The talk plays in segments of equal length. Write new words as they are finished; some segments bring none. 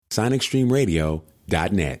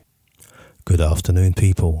sonicstreamradio.net. Good afternoon,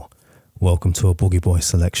 people. Welcome to a Boogie Boy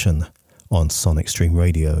selection on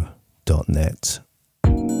sonicstreamradio.net.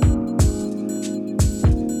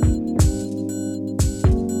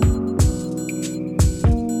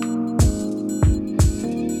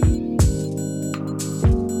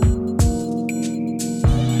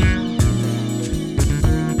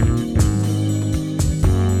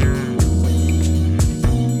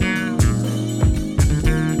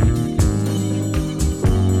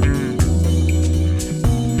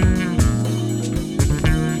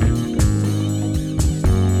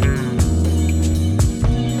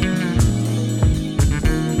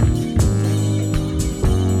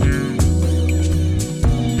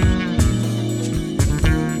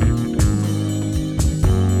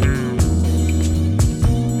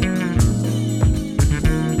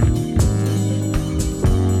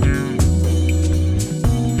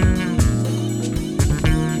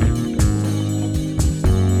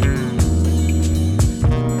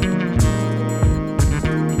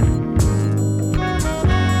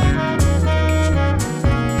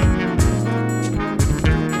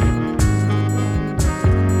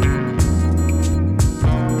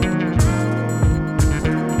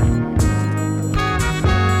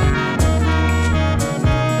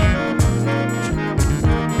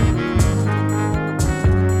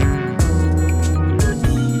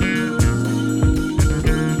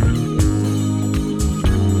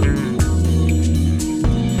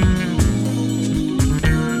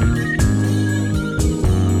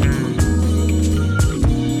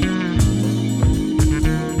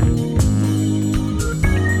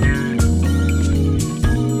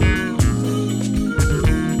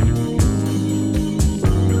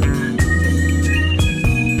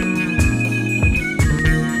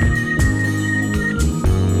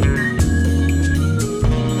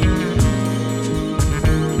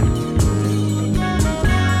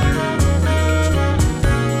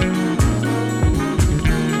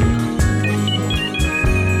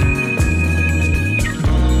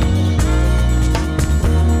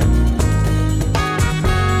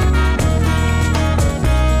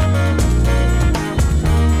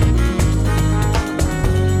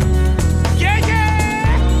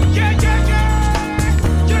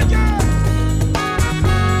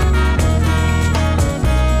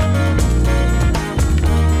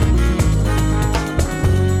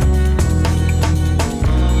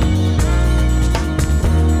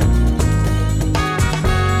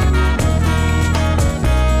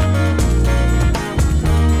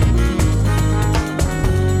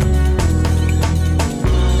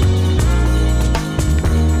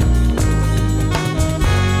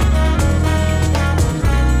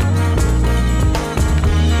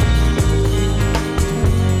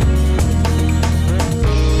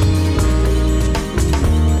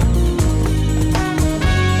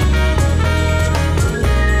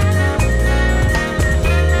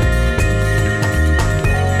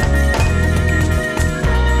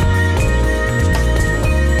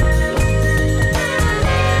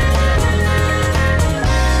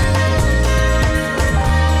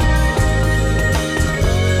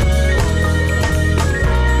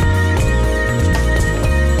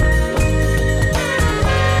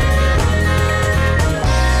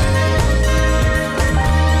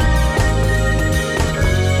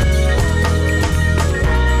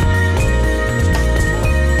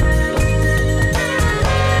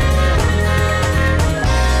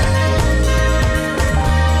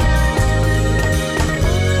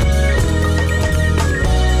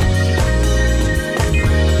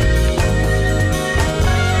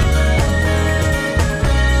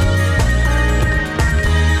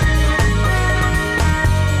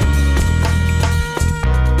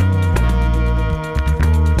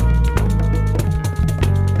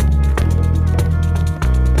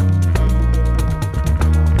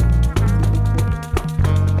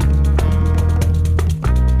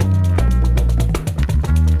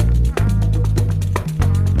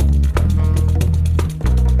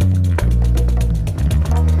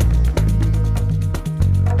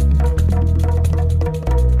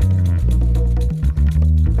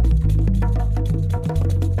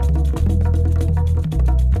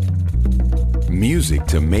 Music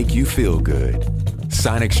to make you feel good.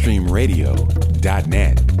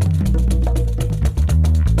 sonicstreamradio.net.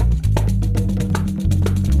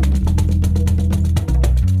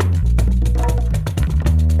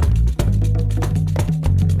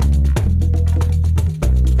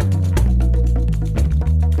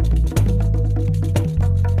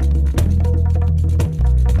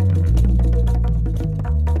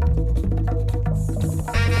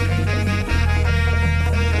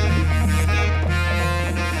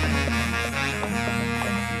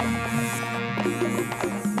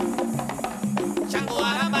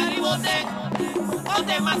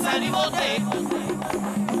 Masaribote,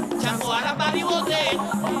 Chango Araba Ribote,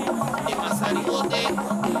 Masaribote,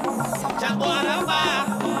 Chango Araba,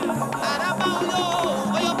 Araba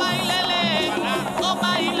Oyo Bailele, O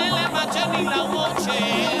Bailele, Machani La Moche.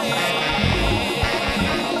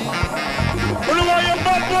 What are you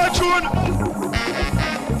bad boy tune?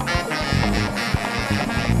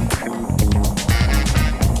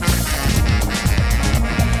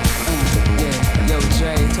 Yo,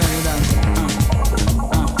 Dre, turn it up.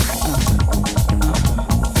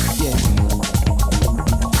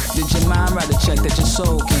 Write a check that your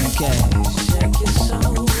soul can't cash. Check your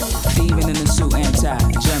soul. Thieving in the suit and tie,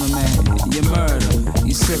 gentlemen, you murder,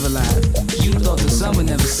 you civilized. You thought the summer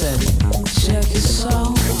never said it. Check your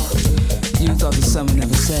soul. You thought the summer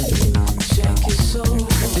never said it. Check your soul.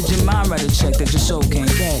 Did your mind write a check that your soul can't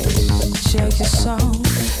cash? Check your soul.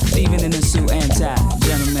 Thieving in the suit and tie,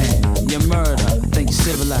 gentlemen, you murder, think you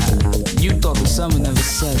civilized. You thought the summer never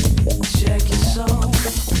said it. Check your soul.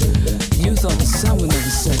 You thought the summer never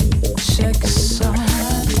said it. Check your soul.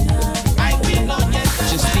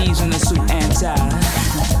 Just thieves in a suit and tie.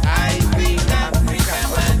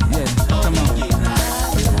 Yeah, come on.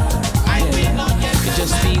 Yeah.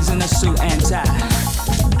 Just thieves in a suit and tie.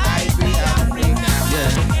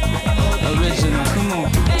 Yeah, original, come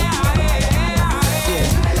on. Yeah.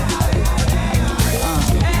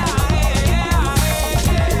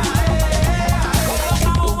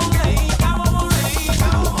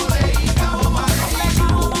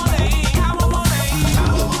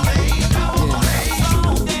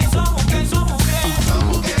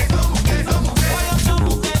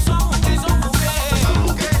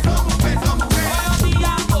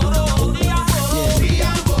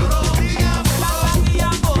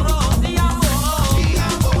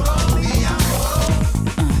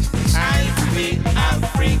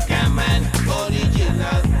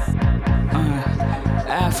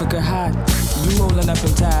 Africa hot, you rolling up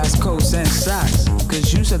in ties, coats and socks.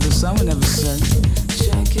 Cause you said the summer never said.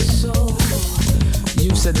 Check your soul.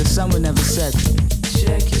 You said the summer never said.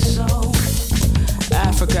 Check your soul.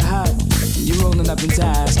 Africa hot, you rolling up in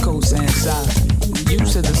ties, coats and socks. You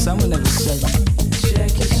said the summer never said.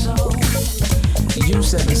 Check your soul. You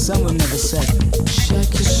said the summer never said.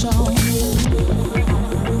 Check your soul.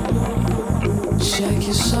 Check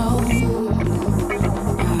your soul.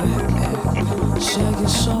 Check your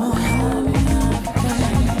soul.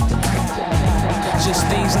 Just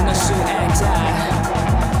thieves in a suit and tie.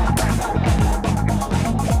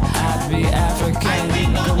 I'd be African.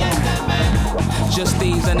 Come on. Just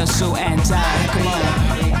thieves in a suit and tie. Come on.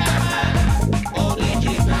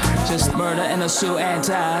 Just murder in a suit and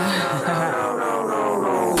tie.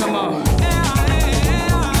 Come on.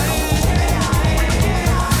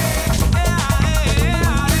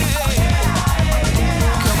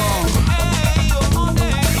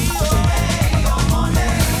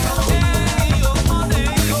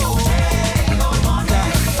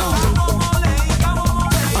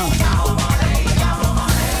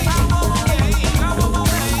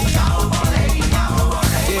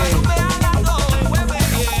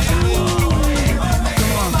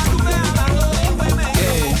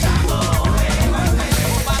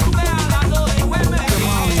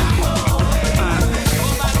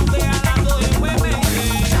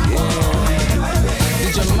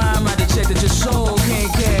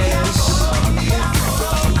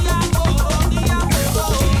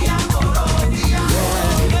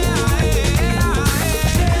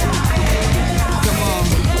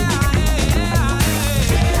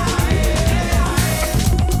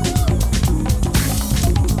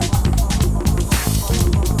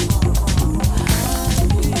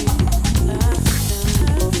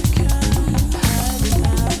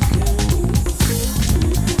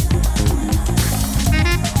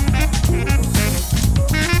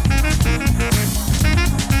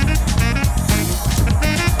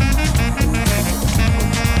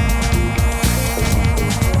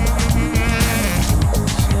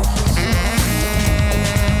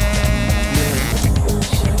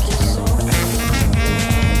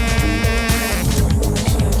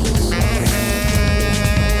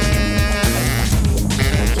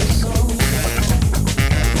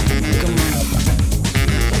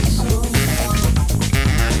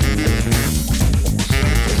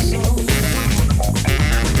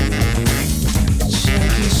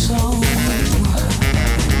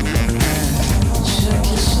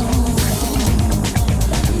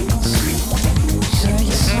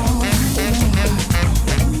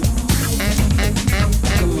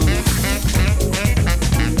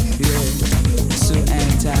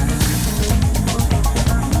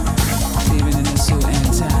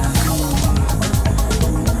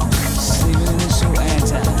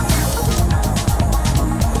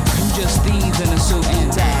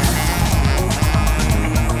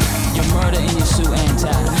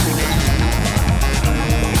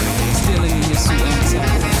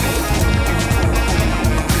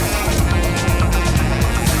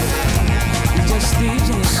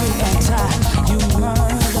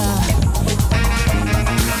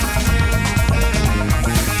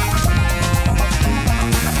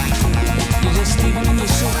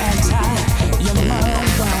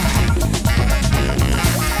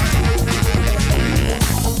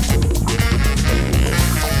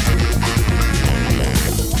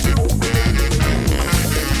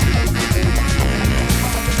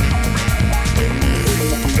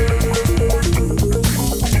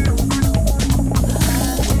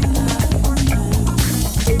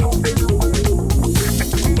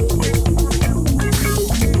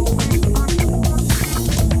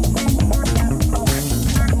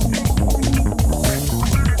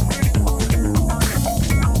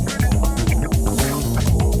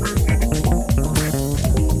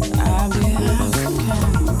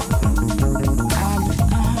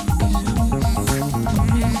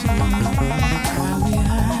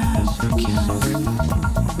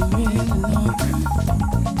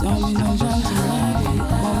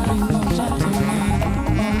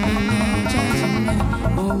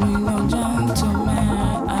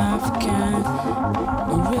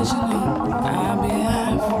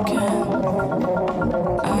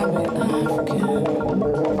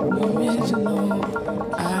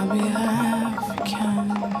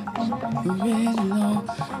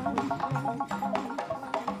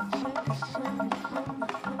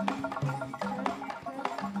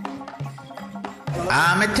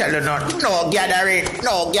 Me tell you not, no gathering,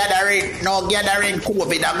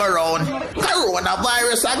 COVID a go round.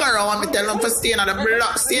 Coronavirus a go round. Me tell them for staying on the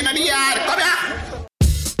block, staying on the yard. Come here.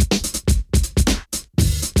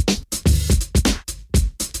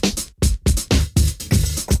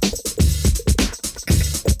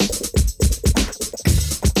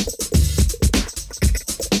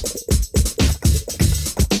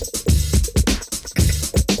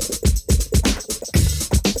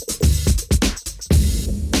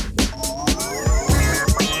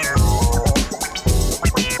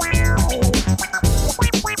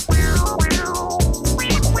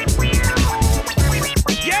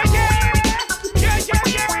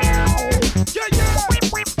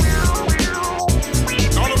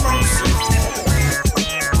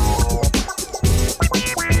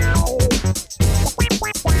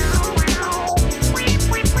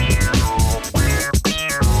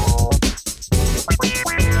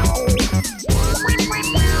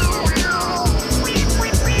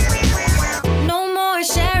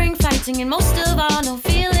 And most of all, no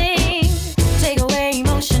feeling. Take away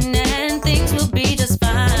emotion and things will be just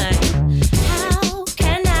fine. How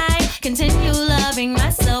can I continue loving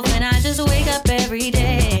myself when I just wake up every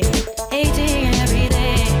day, hating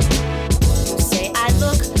everything? You say I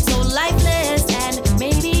look so lifeless, and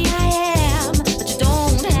maybe I am, but you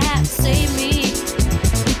don't have to save me.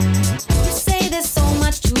 You say there's so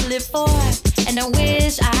much to live for, and I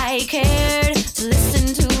wish I cared to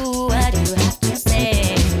listen to what you have to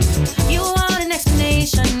say. You want an explanation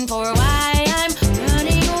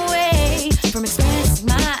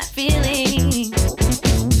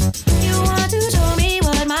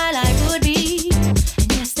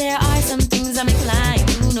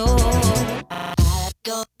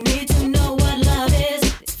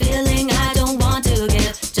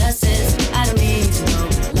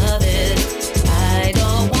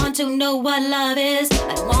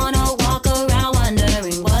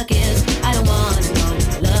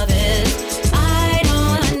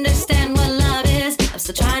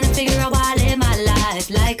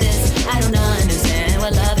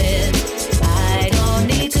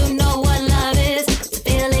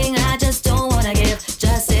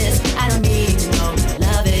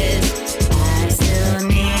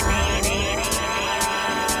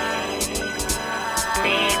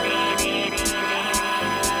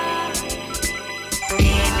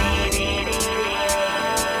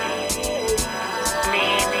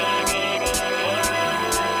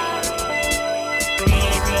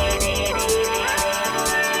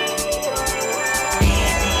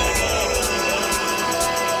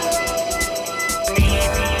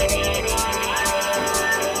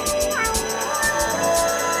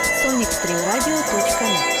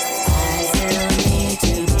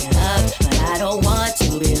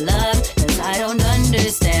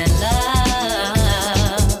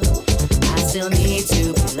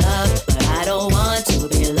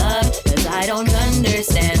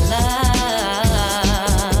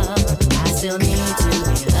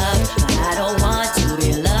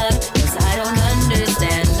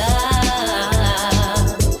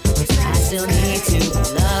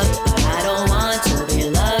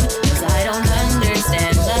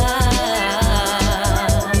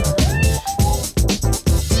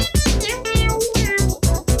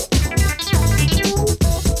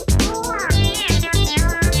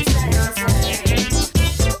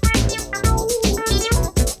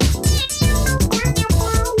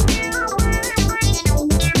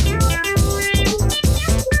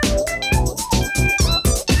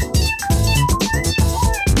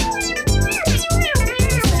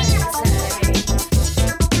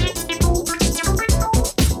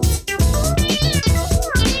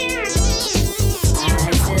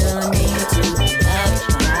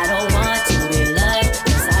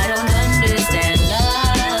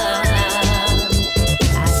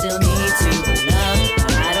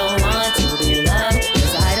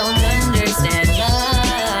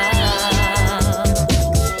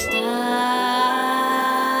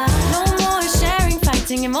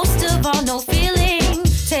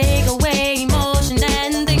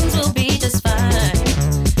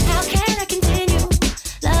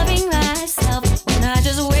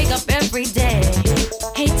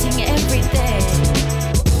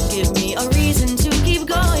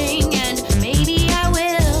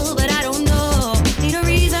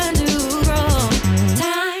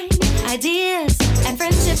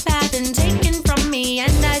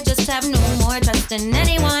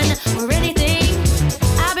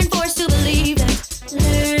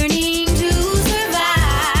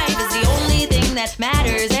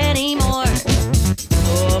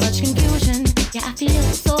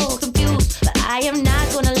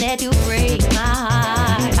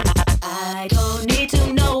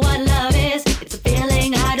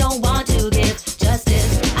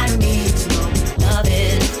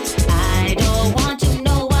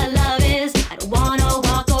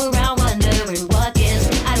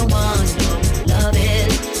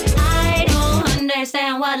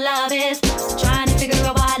love is. Still trying to figure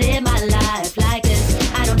out why I live my life like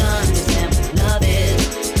this. I don't understand what love is.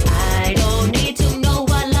 I don't need to know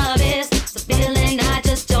what love is. It's a feeling I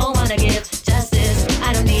just don't wanna give justice.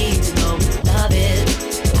 I don't need to know what love is.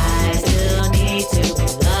 I still need to be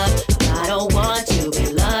loved, but I don't want to be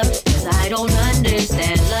loved, 'cause I don't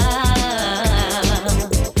understand love.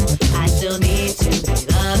 I still need to be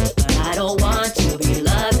loved, but I don't want to be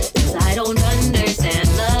loved, 'cause I don't understand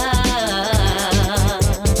love.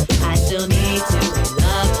 I still need to be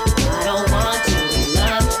loved, but I don't want to be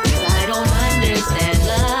loved, 'cause I don't understand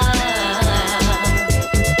love.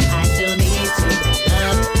 I still need to be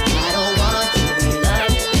loved, but I don't want to be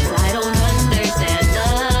loved, 'cause I don't understand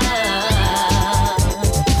love.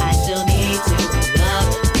 I still need to be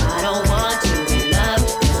loved, but I don't want to be loved,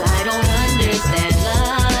 'cause I don't understand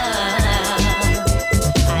love.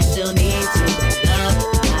 I still need to be loved,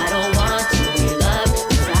 but I don't want to be loved,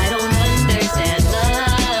 'cause I don't understand love.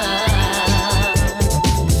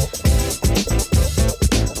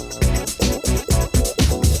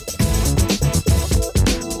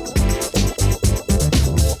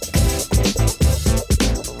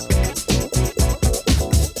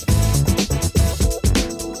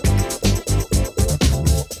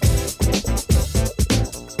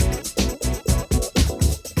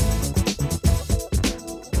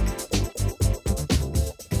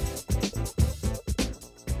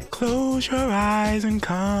 Close your eyes and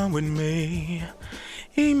come with me.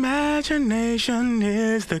 Imagination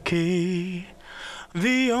is the key.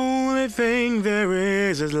 The only thing there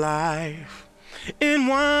is life. In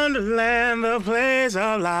Wonderland, the place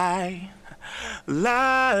of life.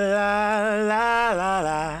 La la la la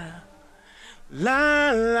la.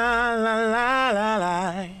 La la la la la la.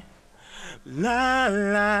 La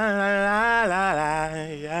la la la la la.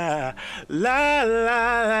 Yeah. La la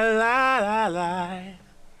la la la la.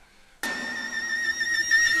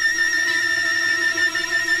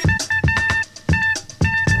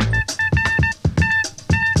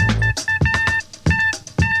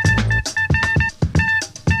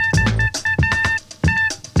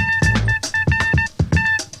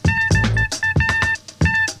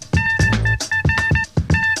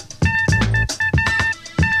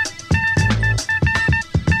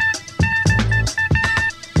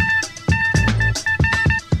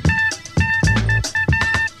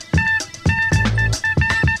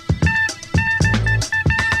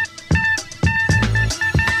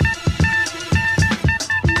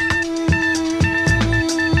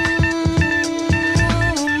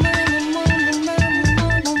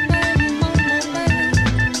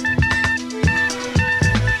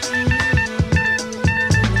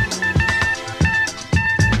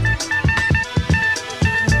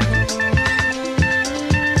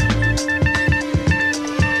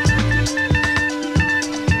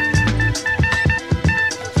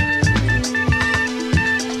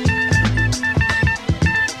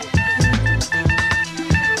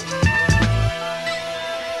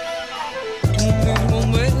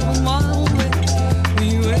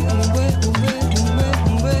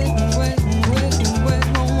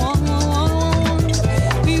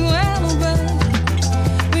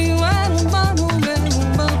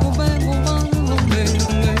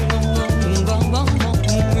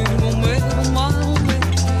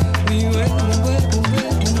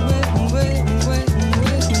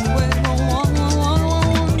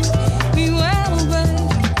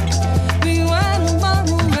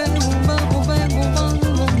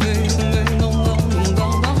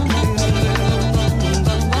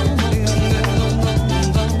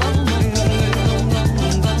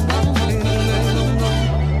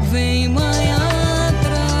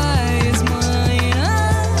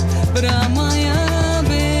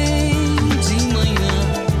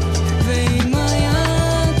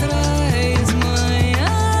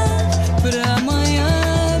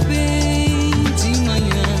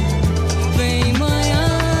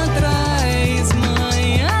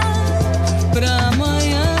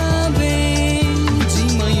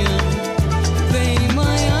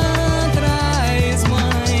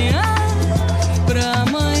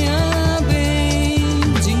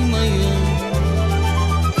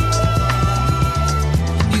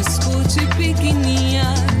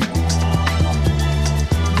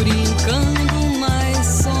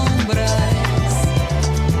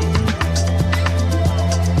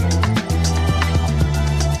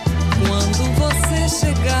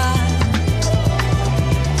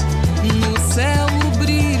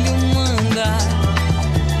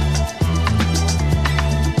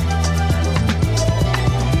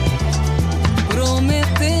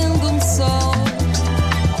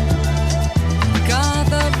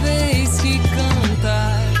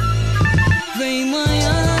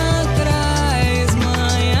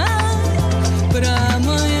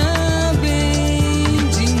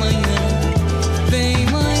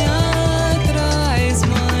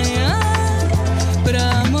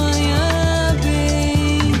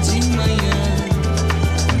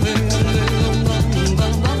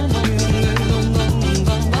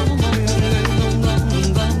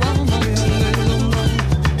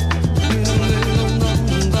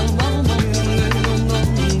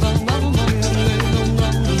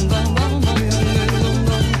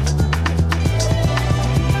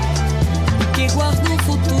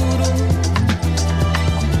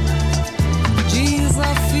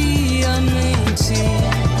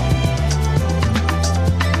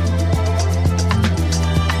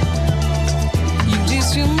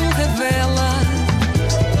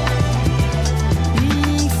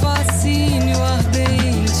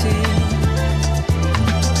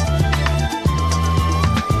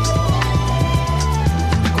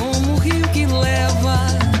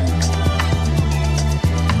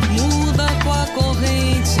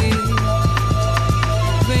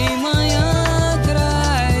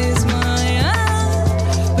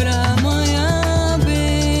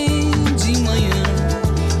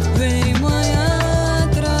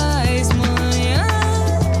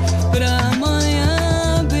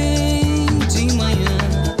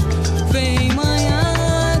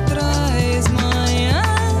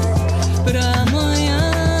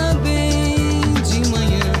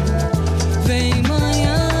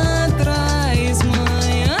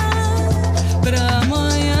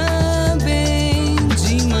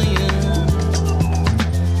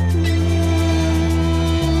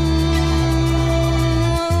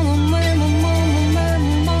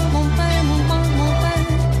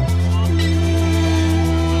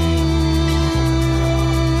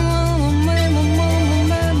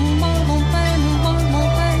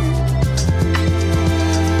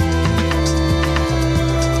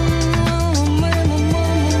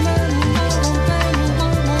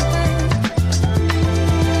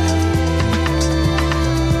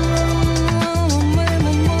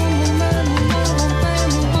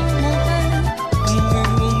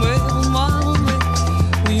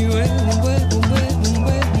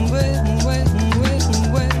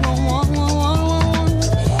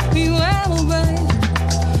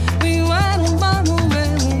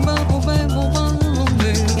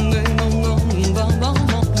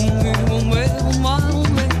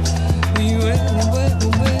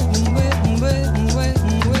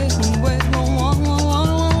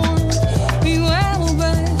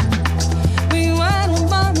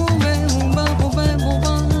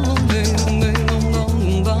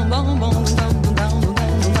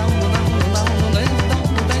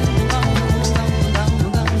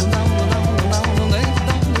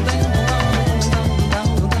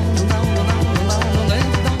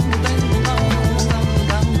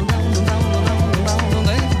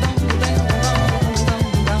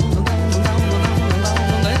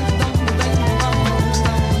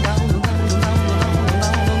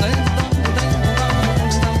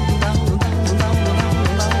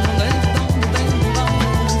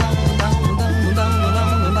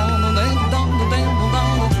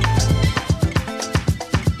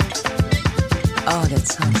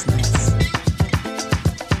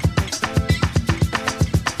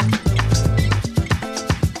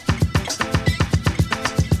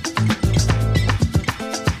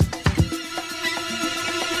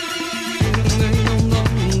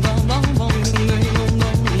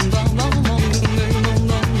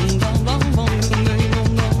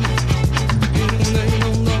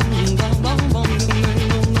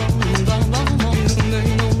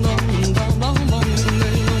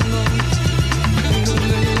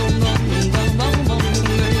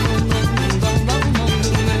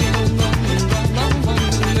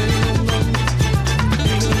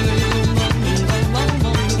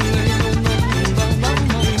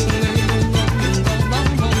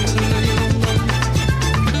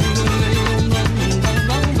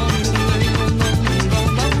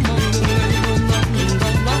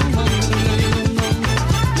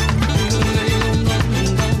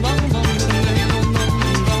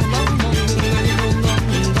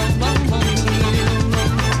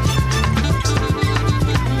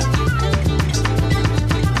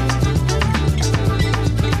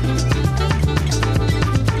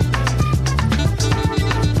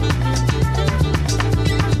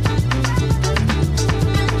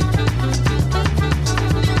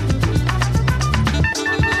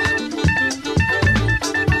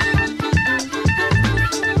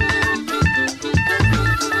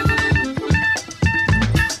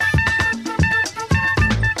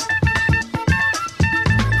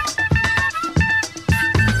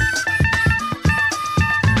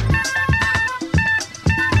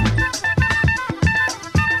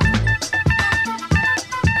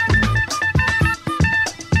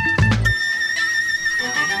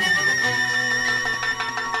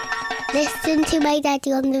 my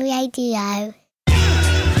daddy on the radio.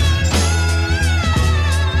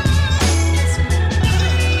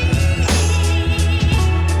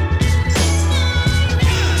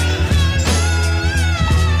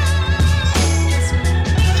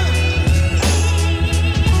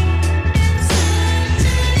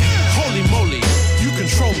 Holy moly, you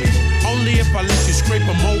control me. Only if I let you scrape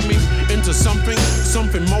and mold me into something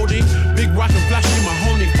moldy. Big rock and flash me my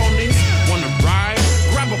honey phonies. Wanna ride?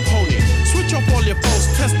 Grab a pony. Switch up all your false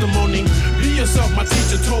testimony. Be yourself, my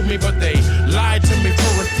teacher told me, but they lied to me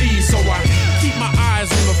for a thief. So I keep my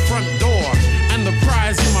eyes on the front door and the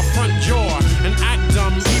prize in my front jaw and act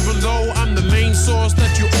dumb, even though I'm the main source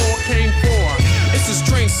that you all came for. It's a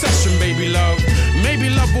strange session, baby love. Maybe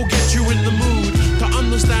love will get you in the mood to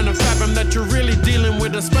understand and fathom that you're really dealing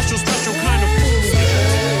with a special kind of food.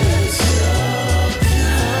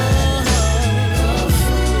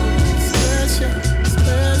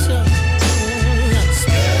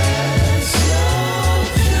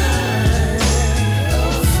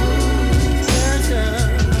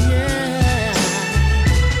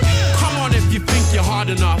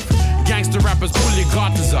 Enough. Gangster rappers pull your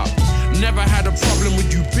garters up. Never had a problem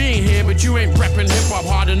with you being here, but you ain't rapping hip-hop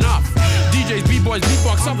hard enough. DJs, B-boys,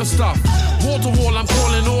 beatbox, other stuff. Wall to wall, I'm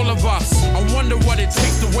calling all of us. I wonder what it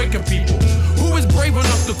takes to wake up people. Who is brave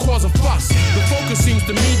enough to cause a fuss? The focus seems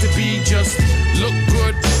to me to be just look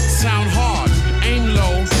good, sound hard, aim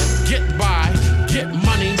low, get by, get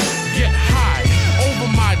money, get high.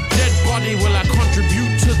 Over my dead body will I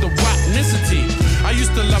contribute to the whacknicity. I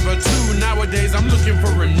used to love her too, nowadays I'm looking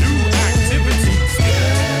for a new activity.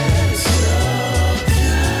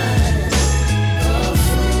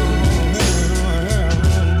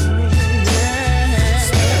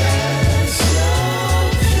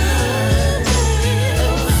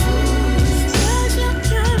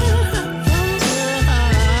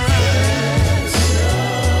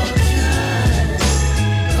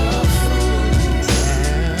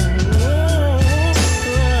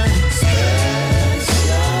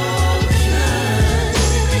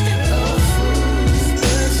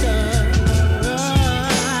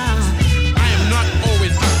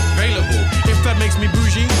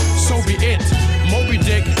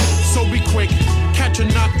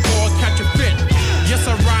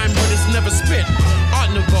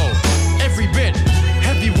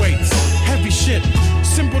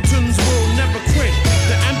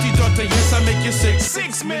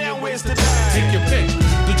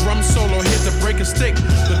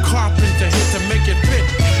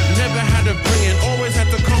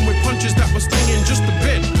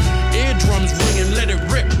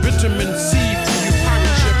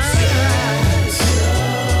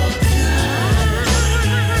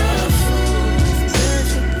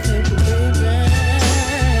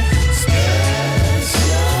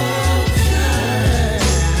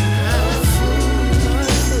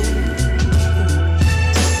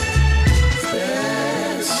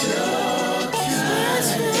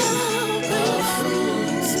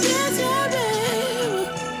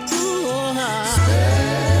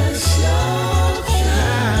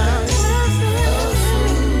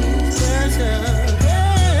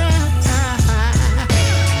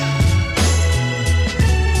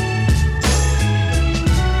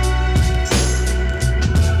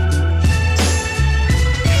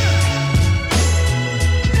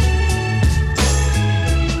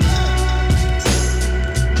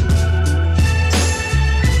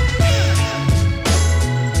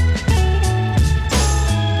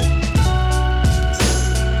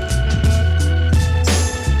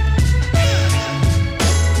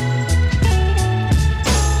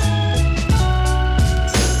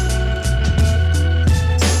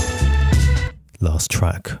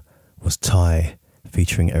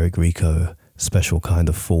 Featuring Eric Rico, Special Kind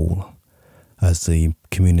of Fool. As the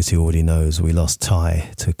community already knows, we lost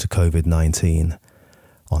Ty to COVID-19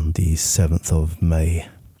 on the 7th of May.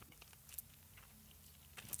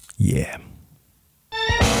 Yeah.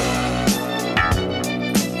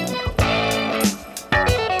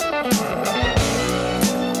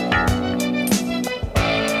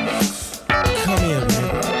 Come here, baby.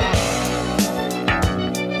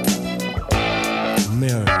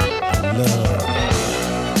 Mary, I love.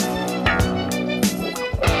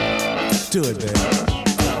 Do it, baby.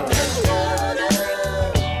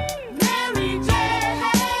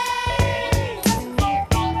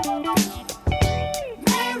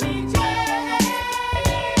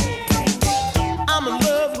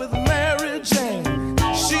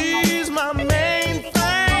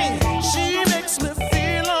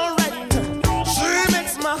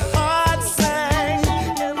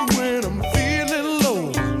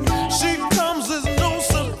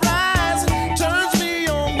 Turn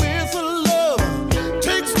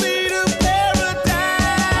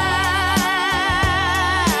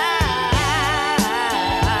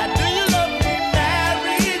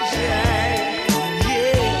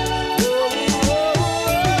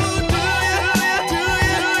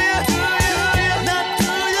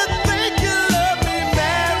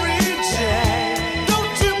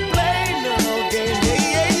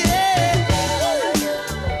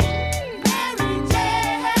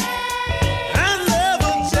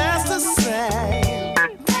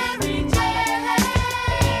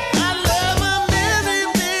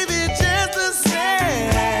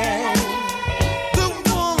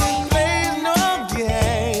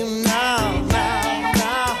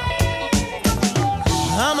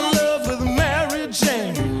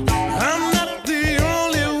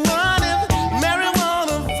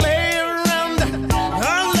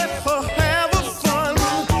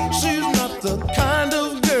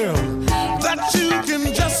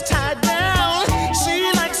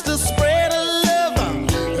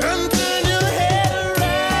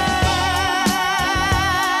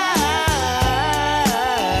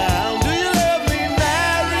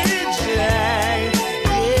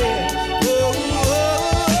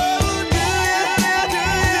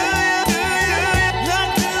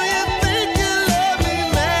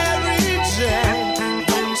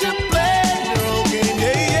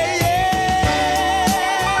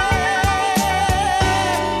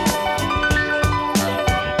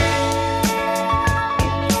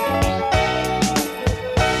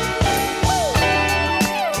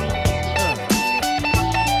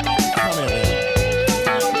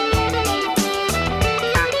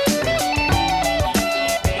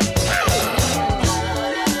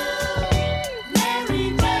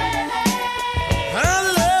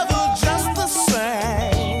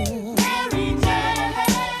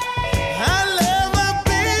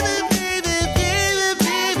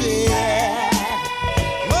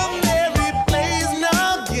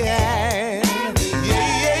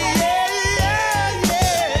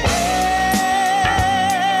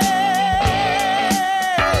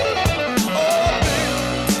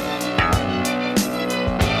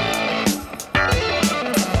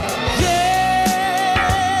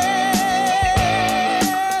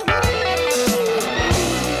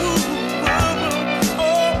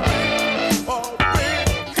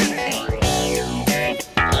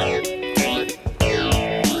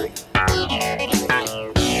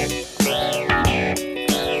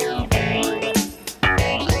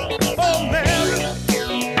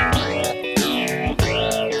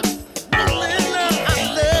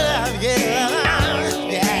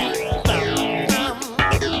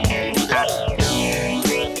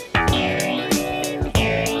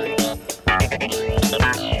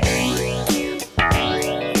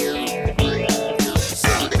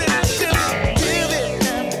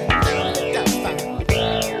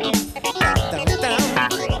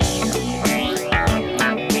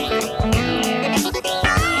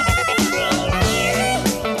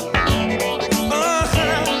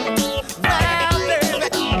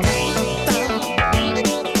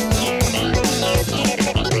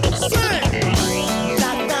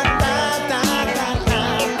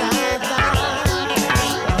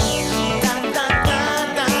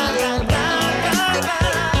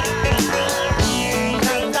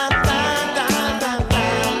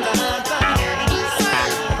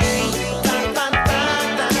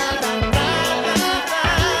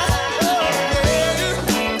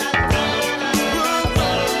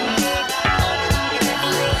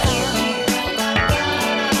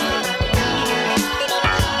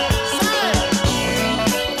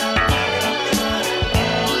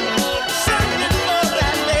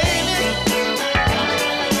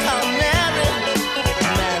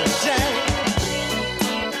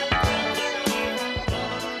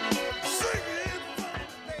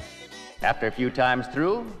After a few times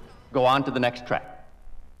through, go on to the next track.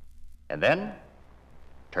 And then,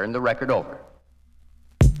 turn the record over.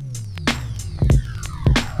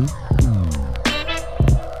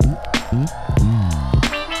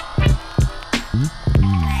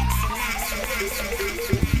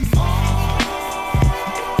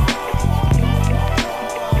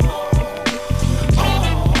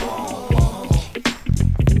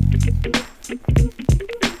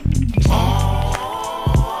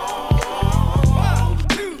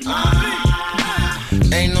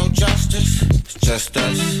 Ain't no justice, it's just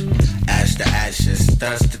us. Ash to ashes,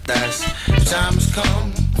 dust to dust. Time has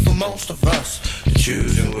come for most of us to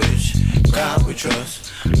choose in which God we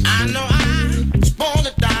trust. I know I was born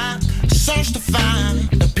to die, search to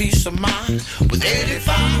find a peace of mind. With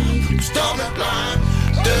 85, stomach blind,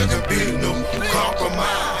 there can be no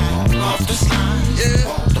compromise. Off this line, yeah,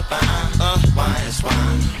 won't the bind. Why is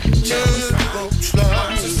why? Just go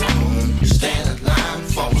slide. Stand in line,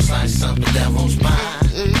 falls like something devil's mind.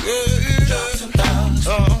 Just a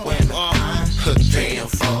thousand women mine. 3 or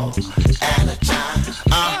 4 at a time.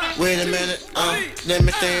 Wait a minute, let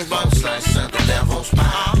me think about it. Like something devil's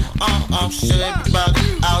mind. So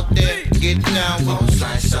everybody out there get down. Falls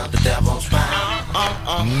like something devil's mind.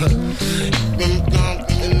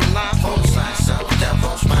 Falls like something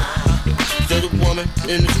devil's mind. To the woman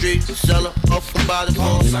in the street, sell her off from body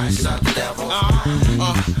falls like something devil's mind.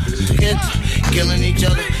 Killing each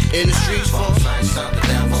other in the streets, falls like something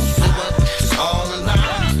devil's mind. It's all in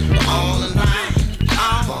line, all in line.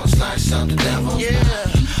 Falls like something devil.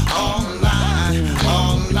 Yeah, all in line,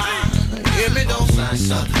 all in line. Hear me though, like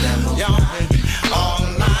something devil. All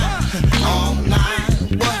in line, all in line.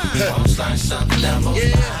 Falls like something devil.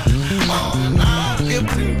 Yeah, all in line. I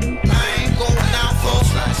ain't going down,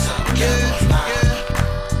 falls like something devil.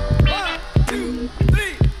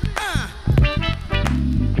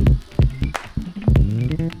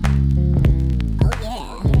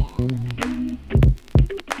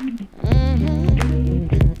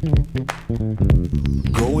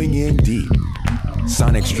 Going in deep.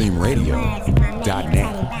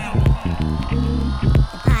 SonicStreamRadio.net.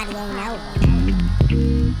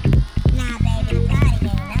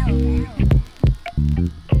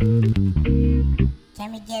 Can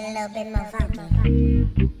we get a little bit more funky?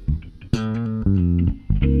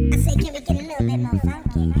 I say, can we get a little bit more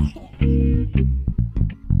funky?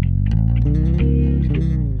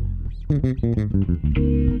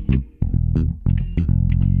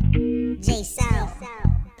 J-Soul,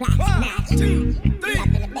 Platinum, 1, 2, 3, up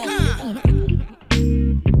in the bass.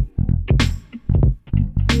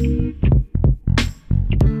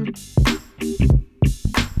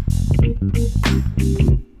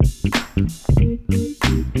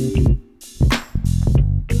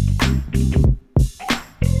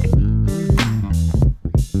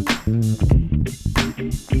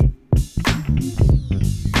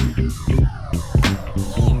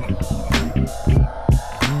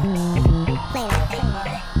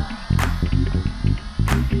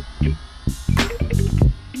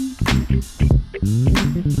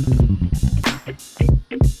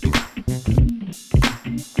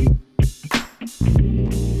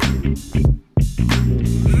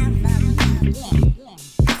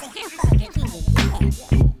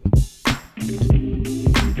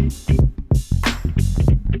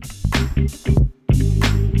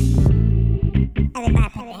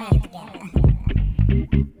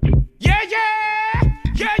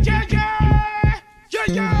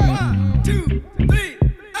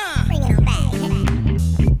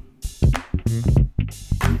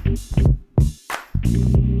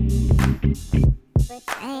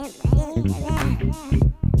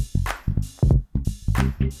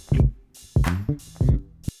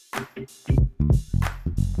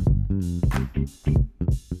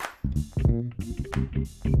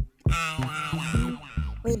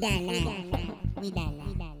 We done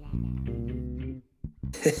now.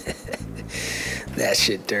 That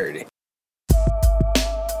shit dirty.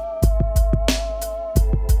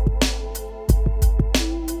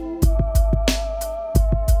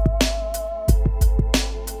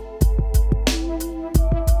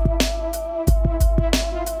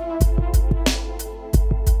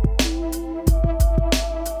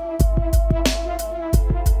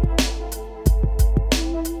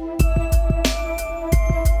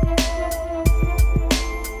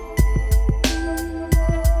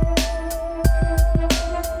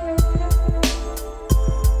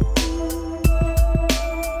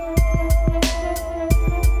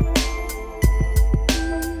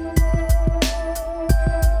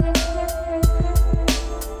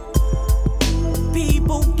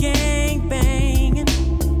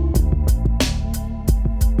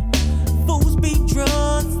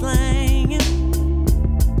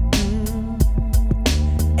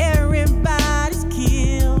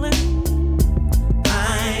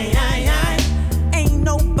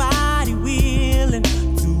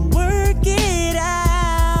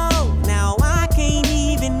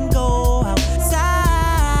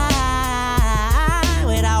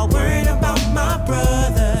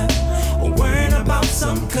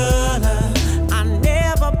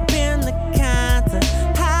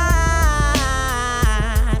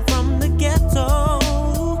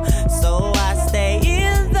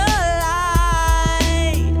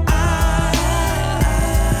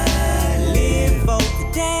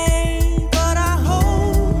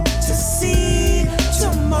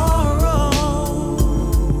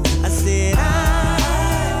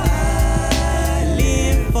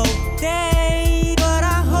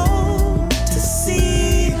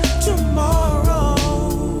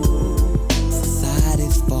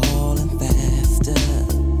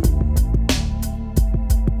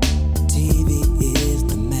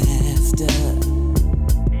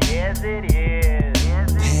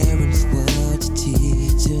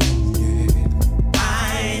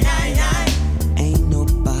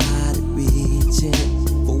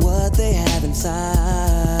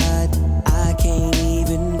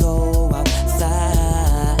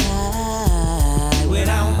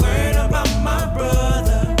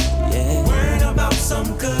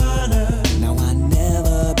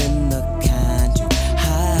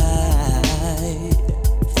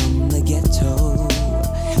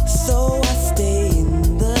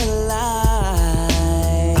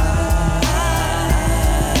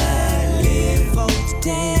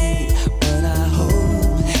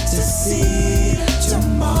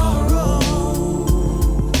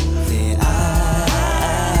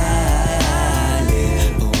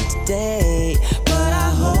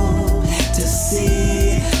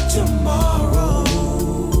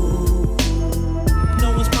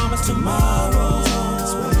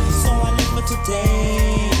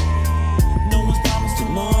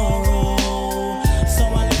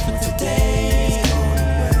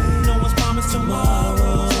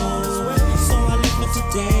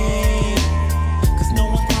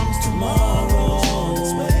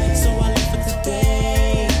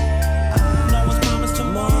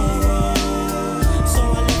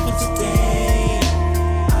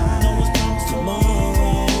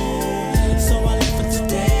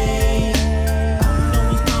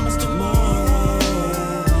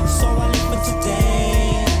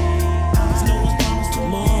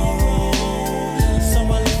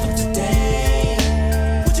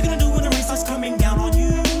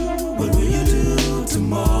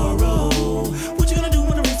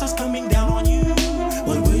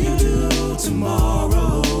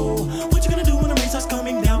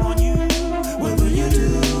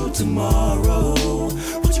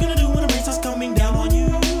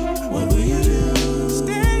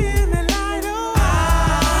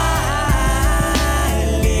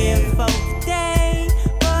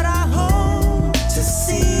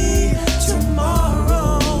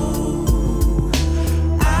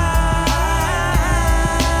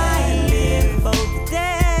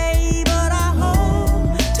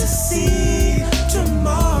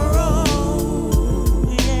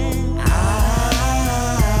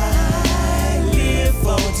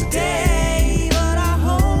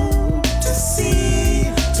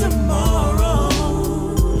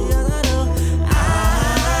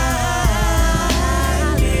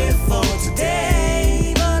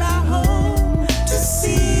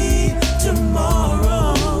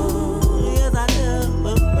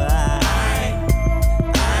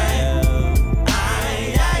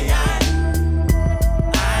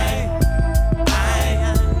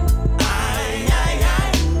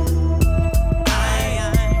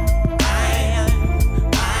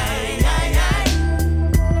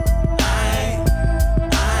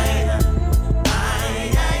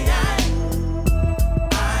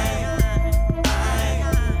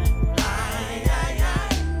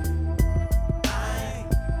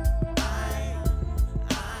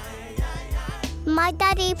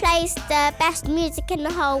 plays the best music in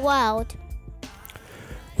the whole world.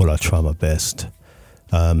 Well, I try my best.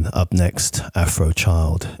 Up next, Afro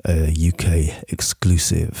Child, a UK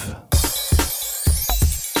exclusive.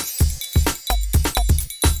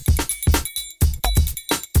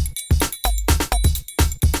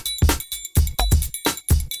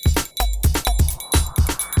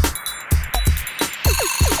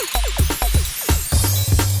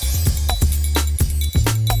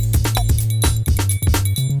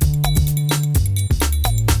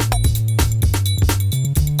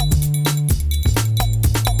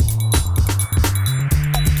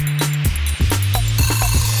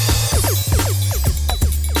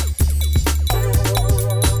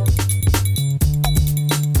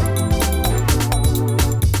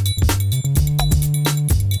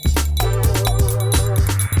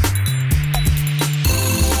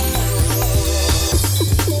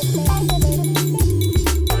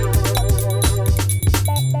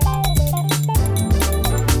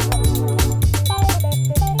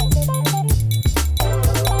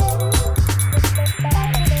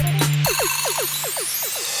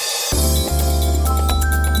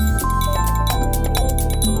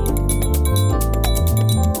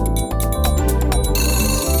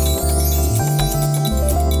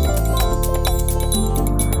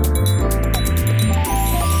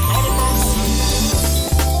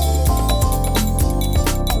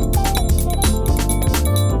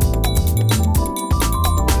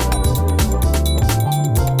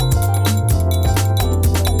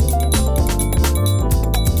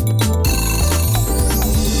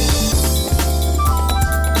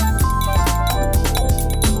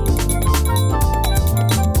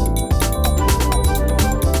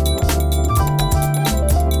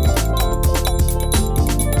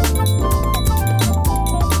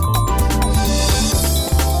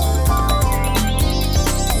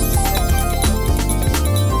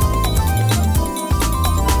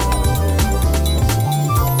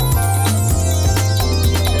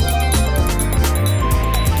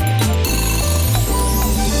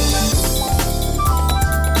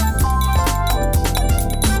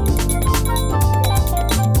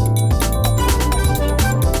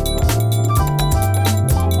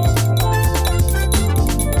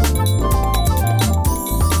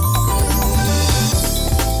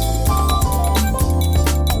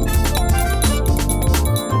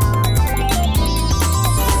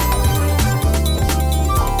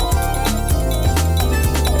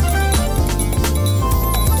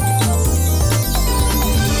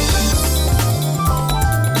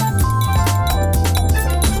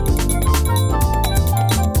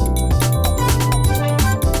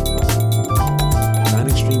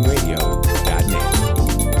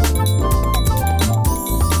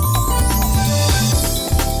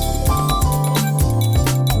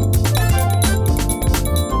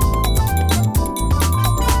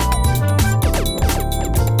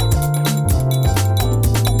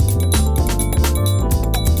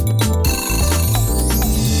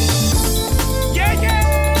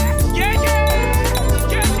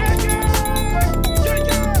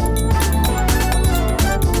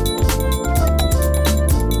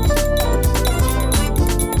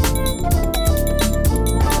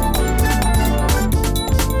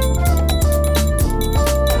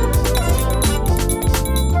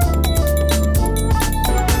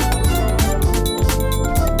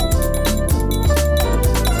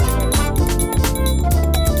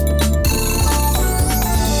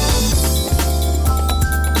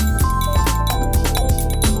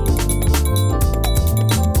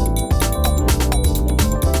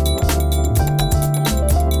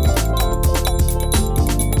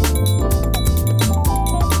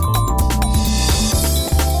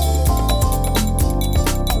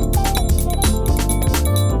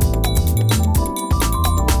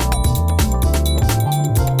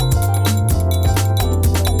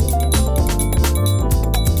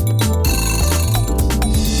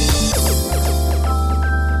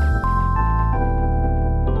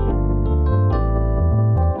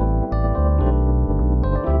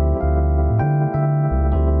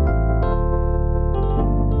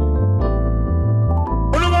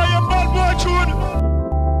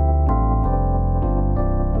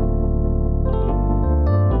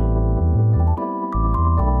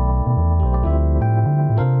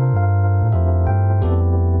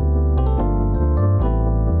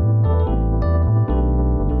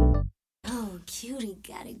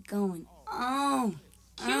 going on.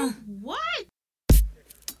 What?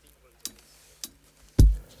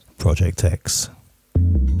 Project X.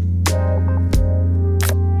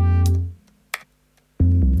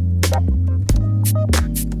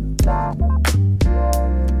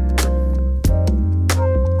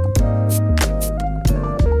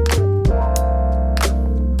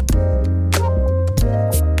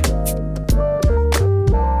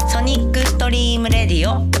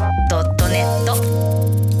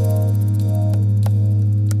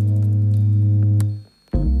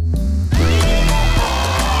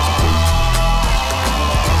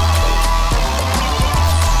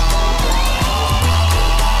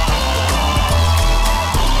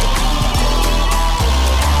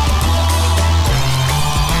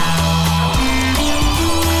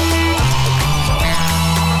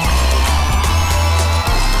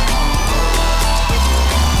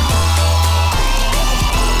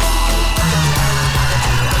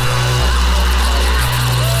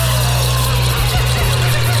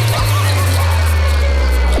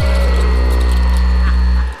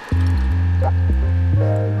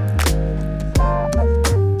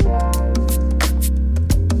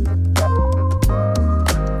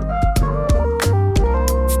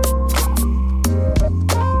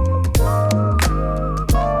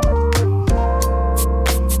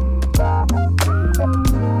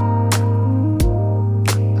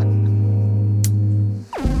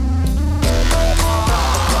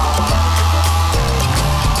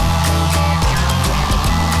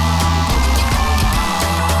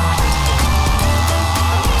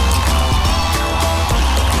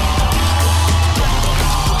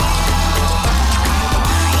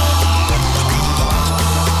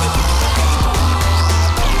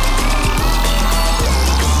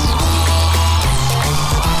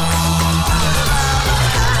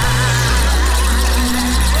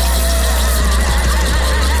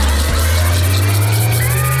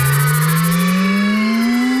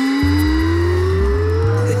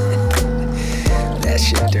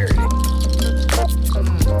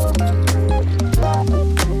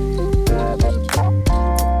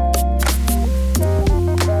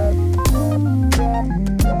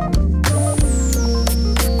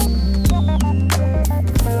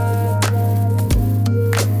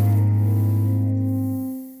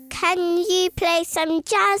 some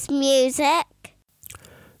jazz music?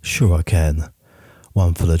 Sure I can.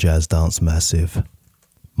 One for the jazz dance massive.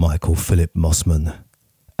 Michael Philip Mossman,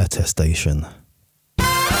 Attestation.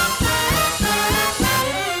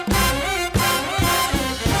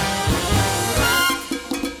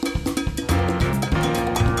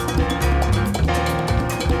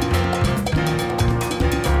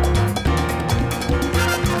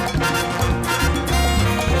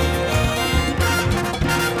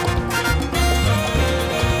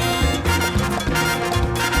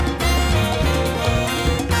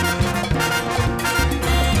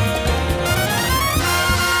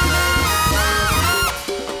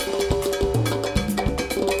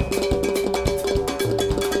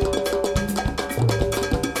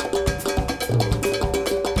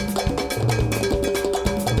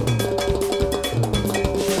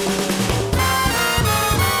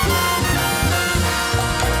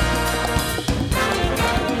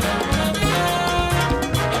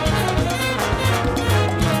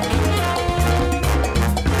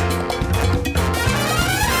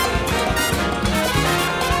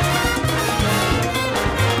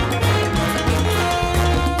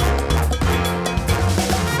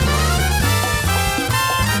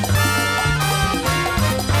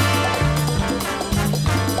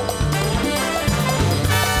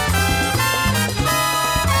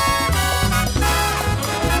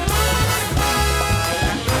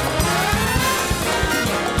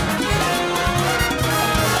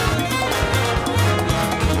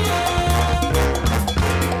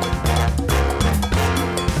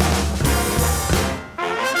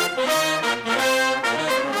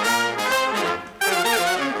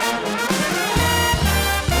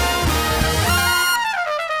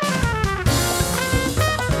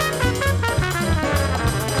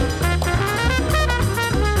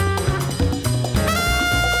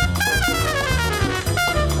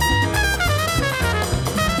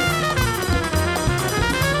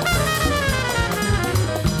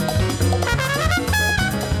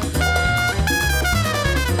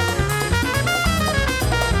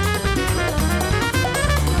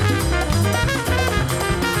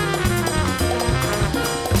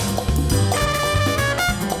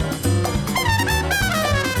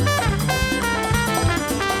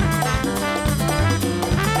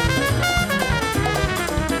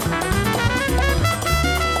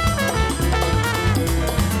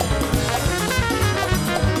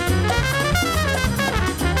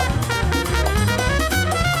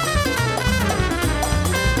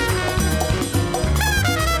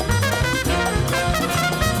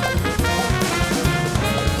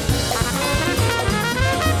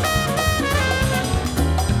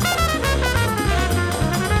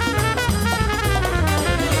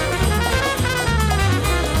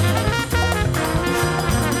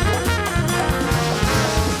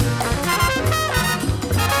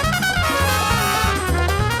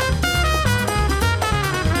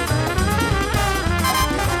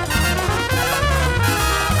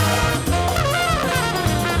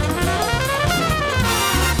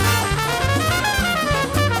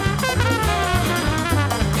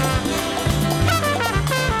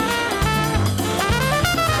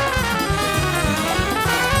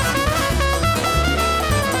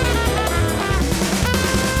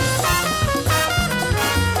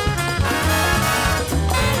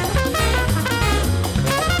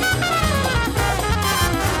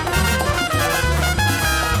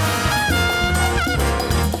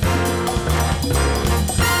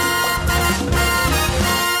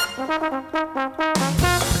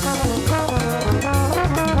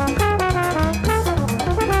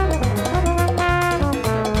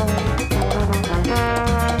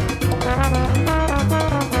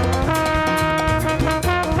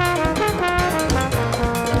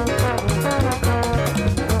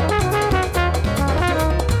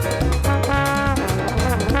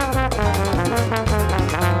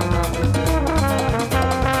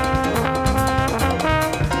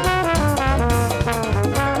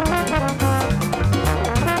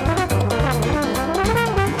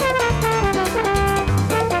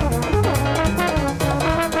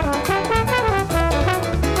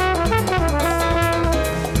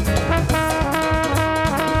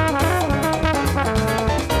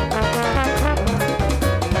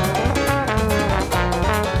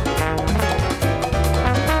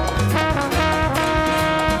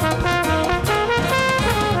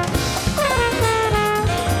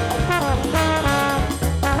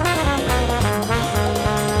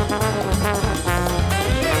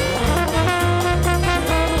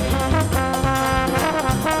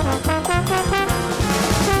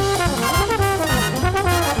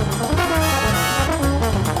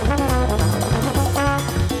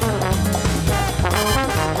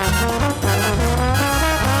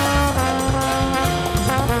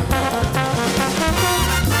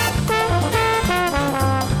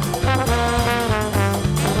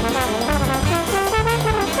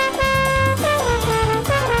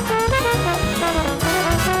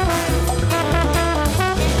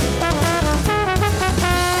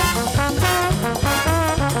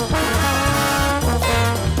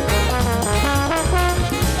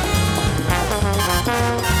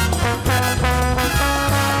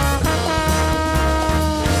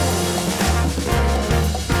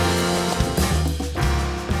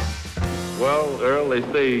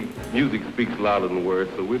 they say music speaks louder than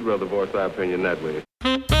words, so we'd rather voice our opinion that way.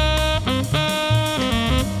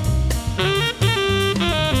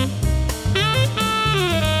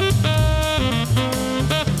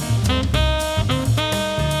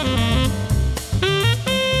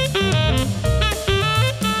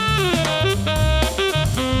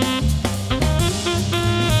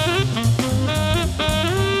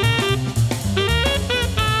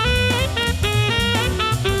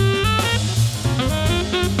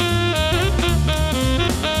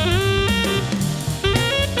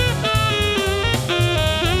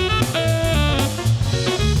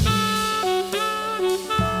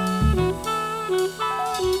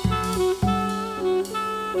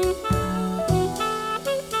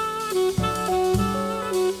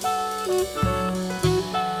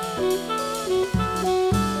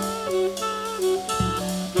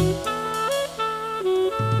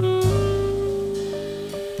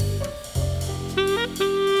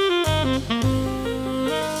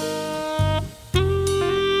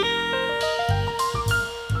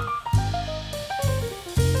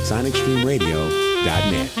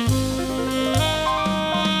 SonicStreamRadio.net.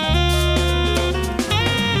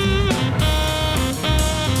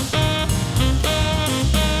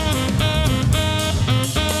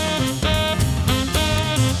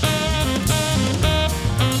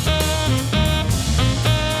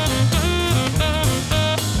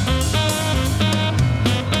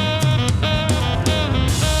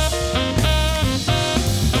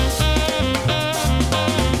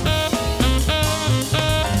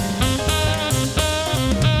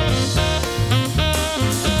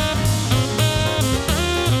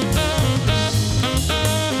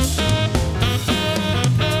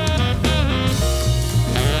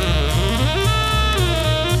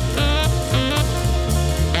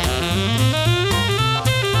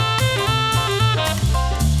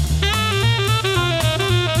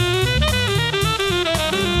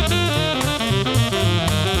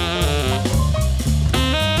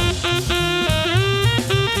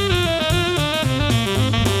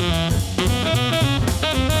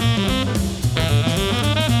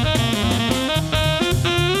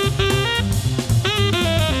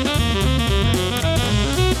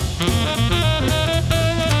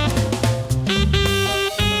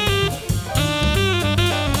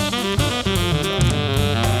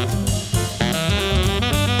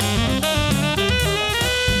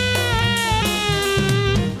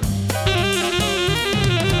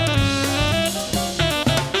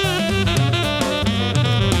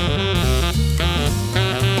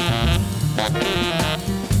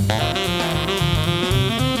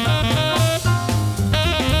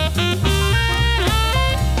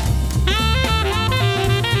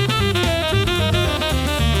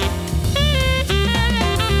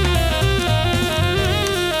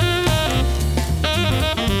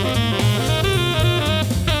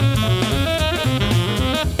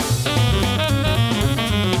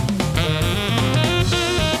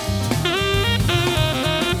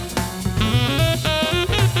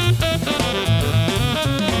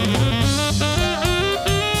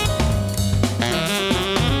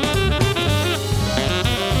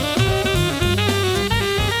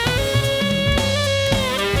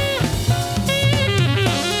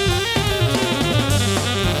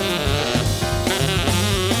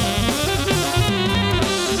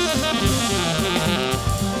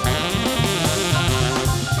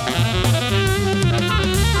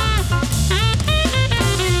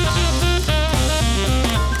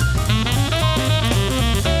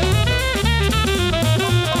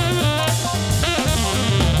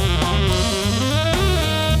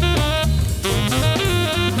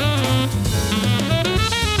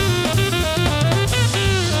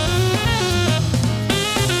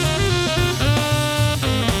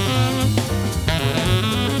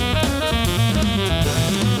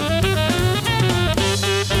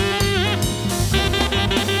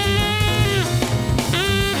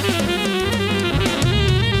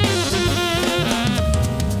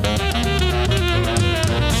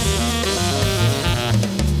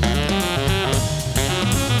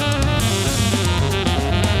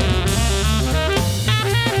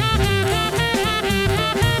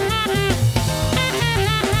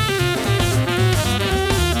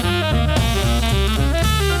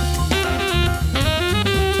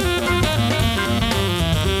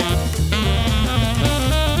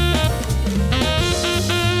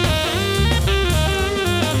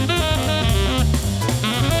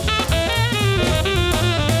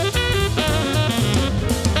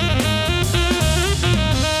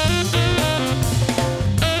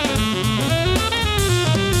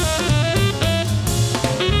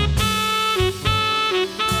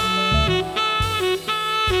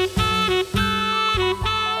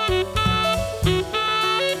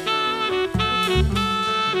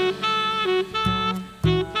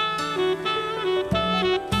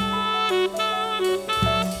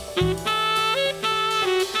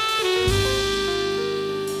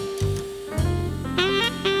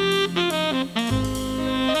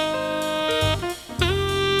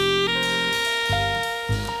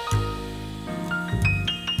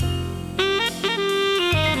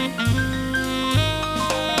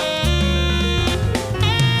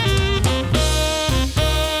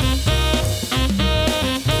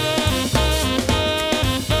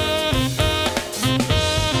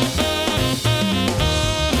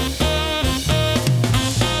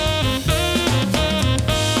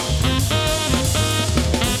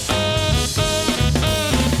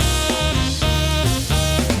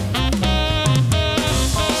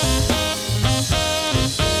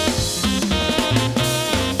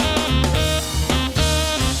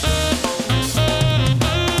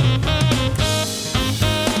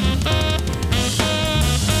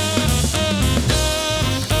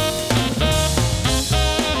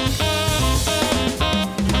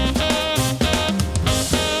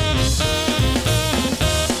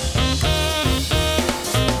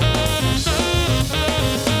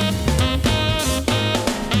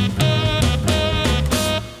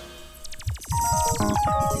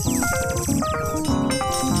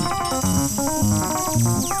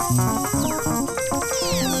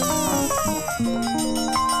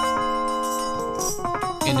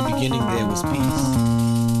 beginning there was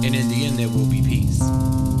peace, and in the end there will be peace.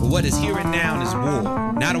 But what is here and now is war,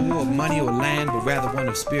 not a war of money or land, but rather one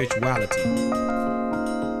of spirituality.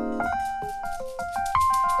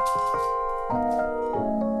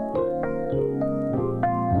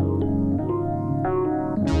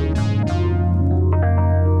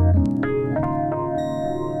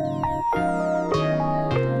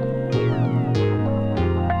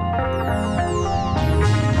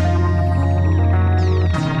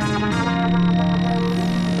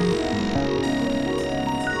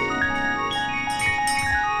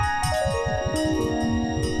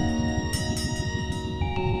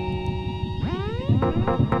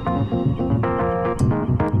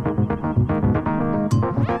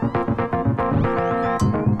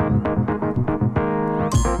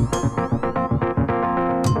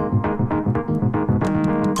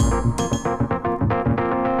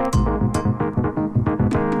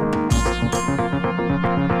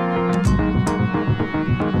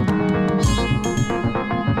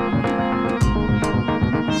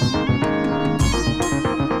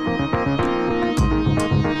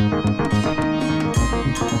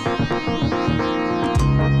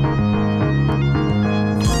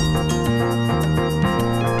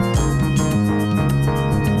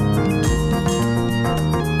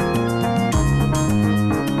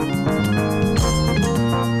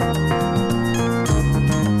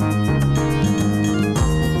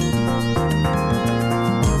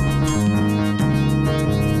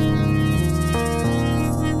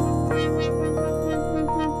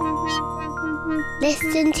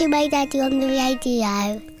 Listen to my daddy on the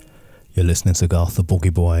radio. You're listening to Garth the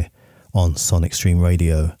Boogie Boy on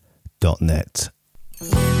sonicstreamradio.net.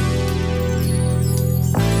 Thank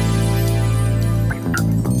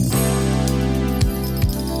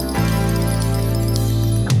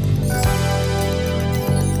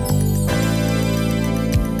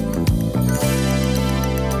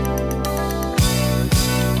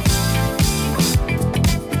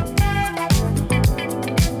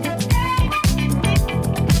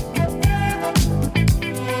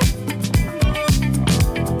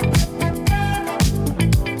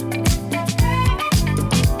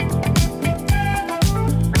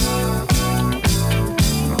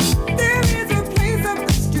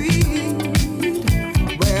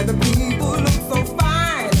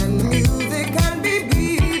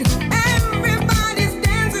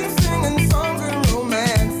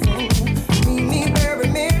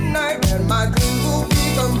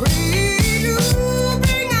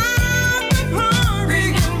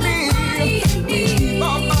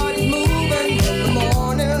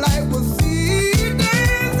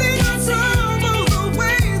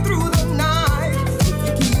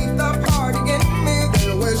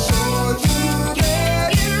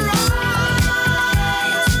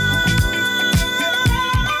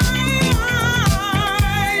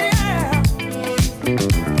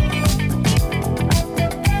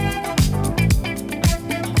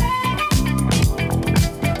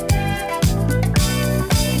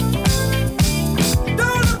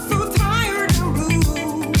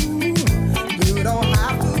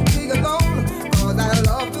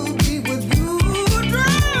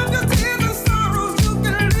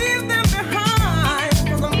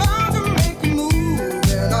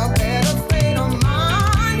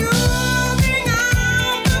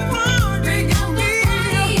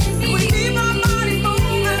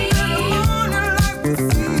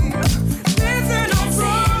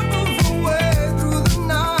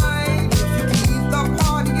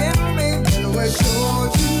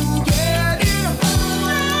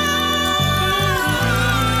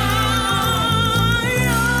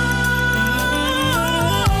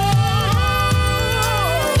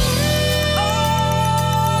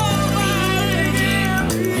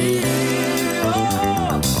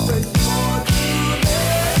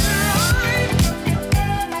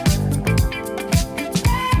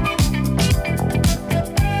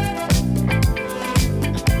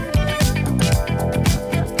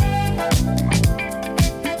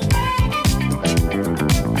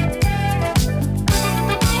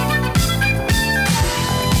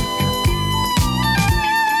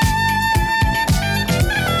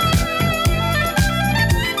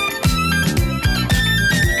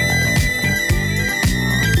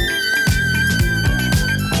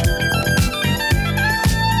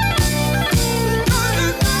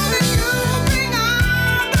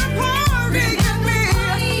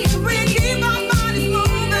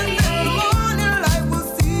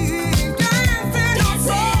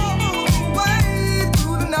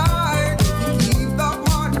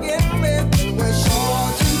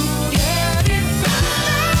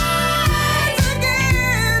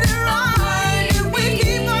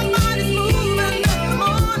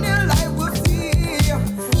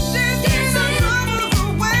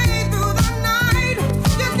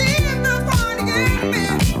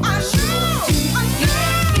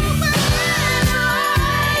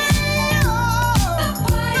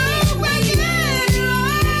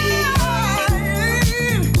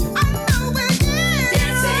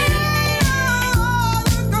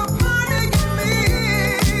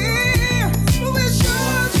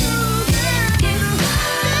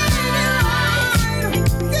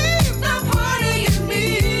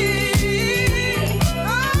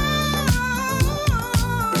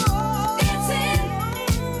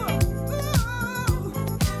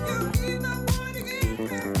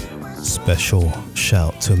Special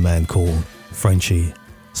shout to a man called Frenchie,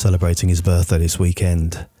 celebrating his birthday this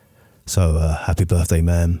weekend. So happy birthday,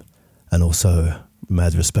 man. And also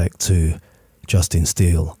mad respect to Justin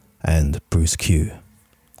Steele and Bruce Q.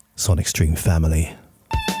 Sonic Stream family.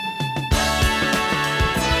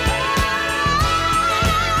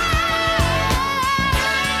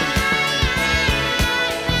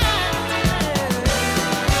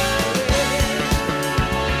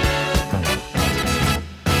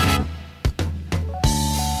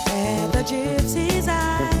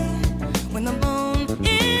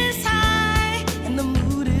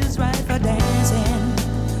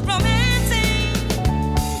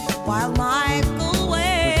 While Michael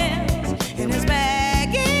wears in his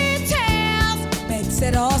baggy tails, makes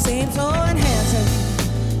it all seem so enhancing.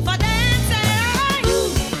 For dancing,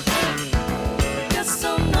 you're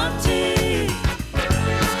so naughty.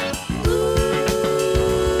 Ooh,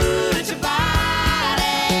 with your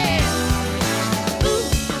body. Ooh,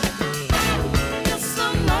 you're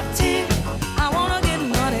so naughty. I wanna get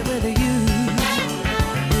naughty with you.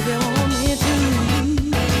 If you want me to.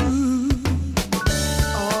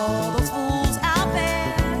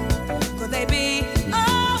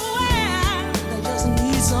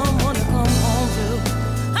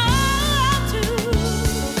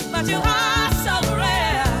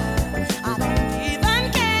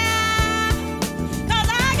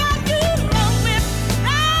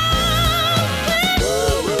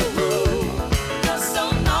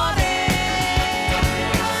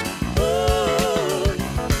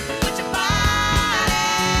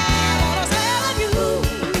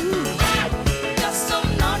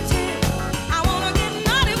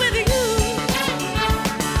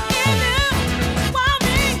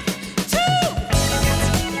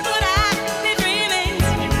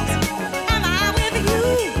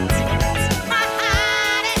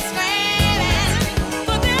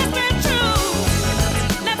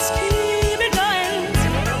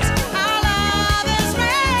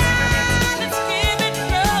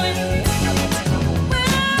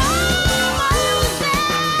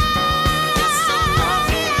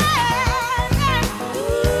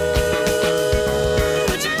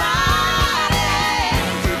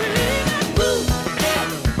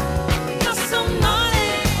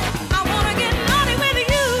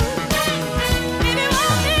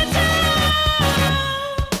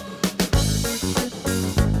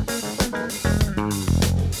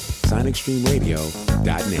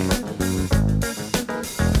 SonicStreamRadio.net.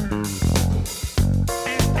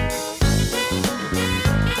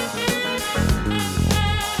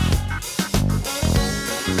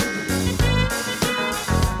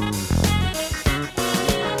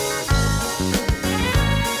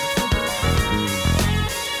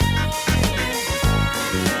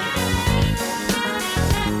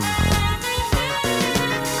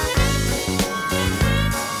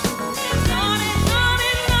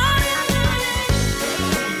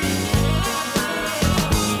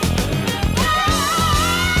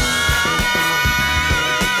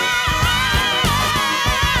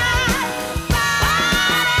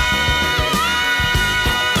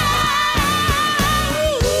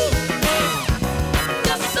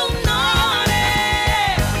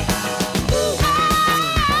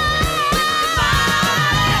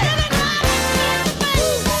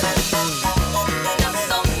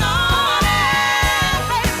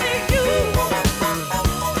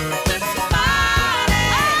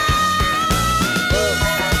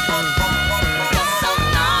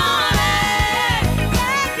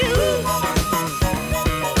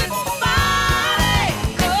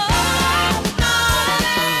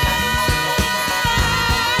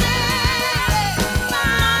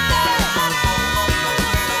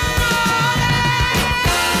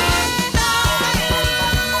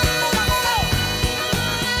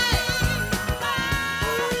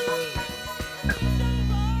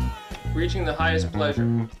 Reaching the highest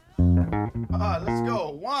pleasure. Let's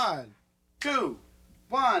go. 1, 2,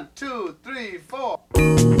 1, 2, 3, 4.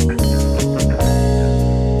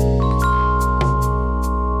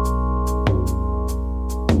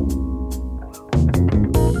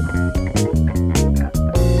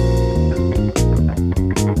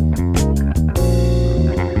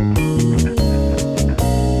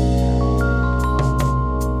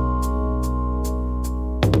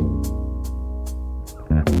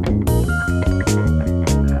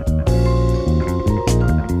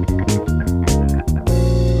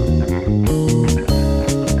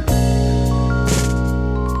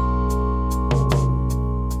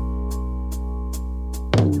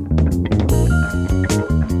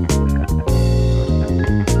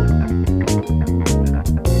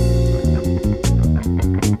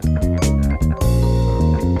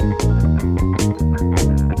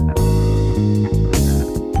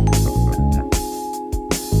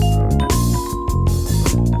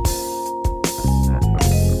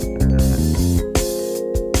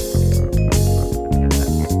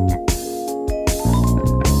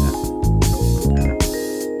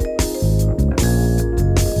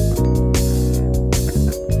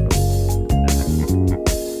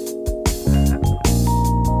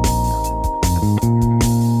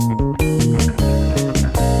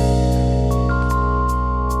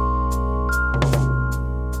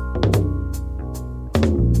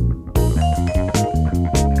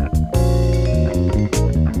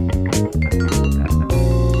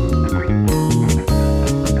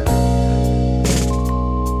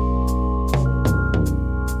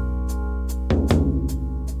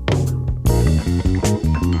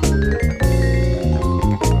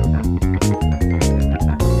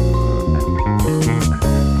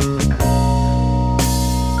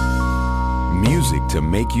 to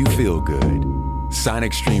make you feel good.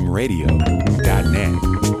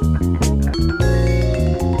 SonicStreamRadio.net.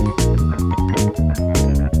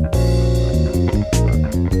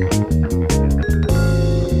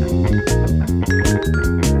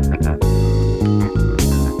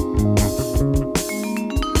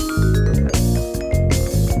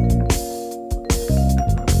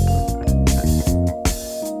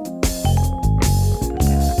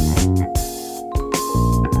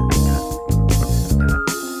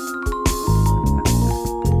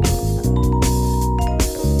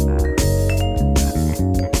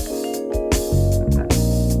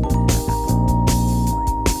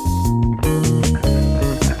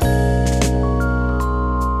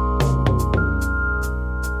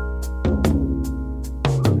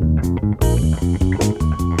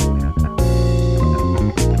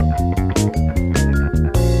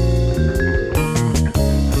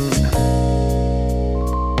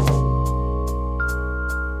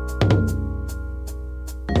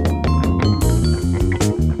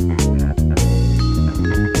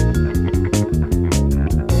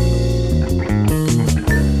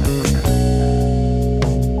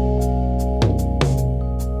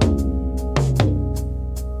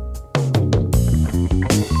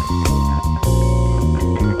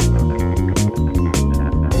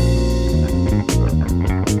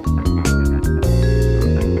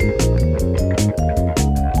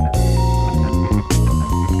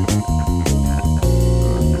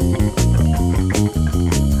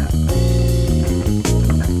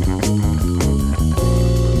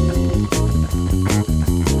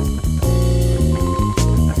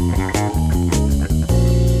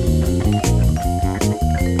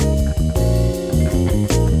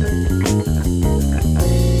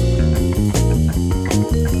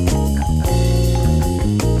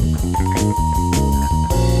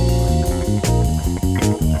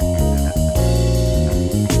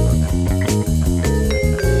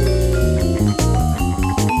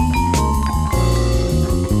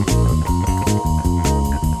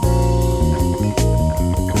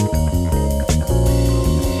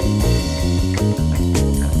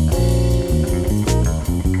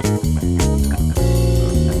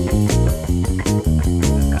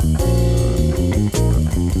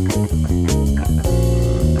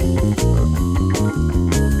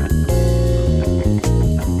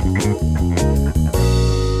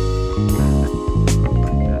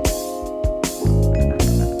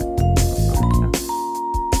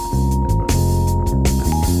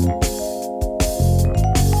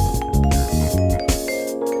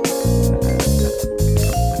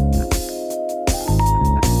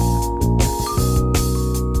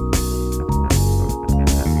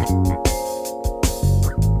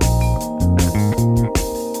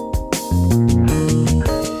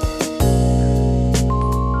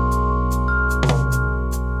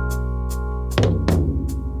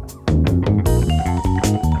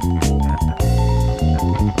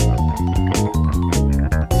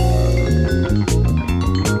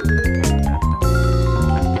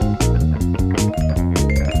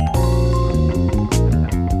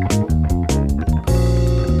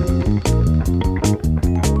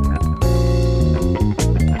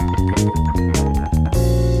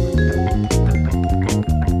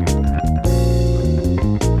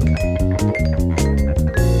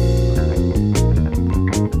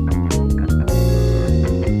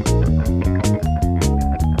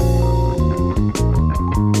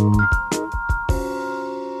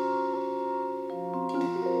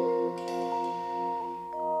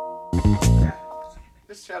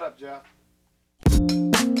 Just shut up, Jeff.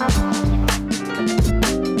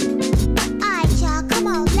 Alright, y'all, come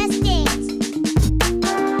on, let's dance.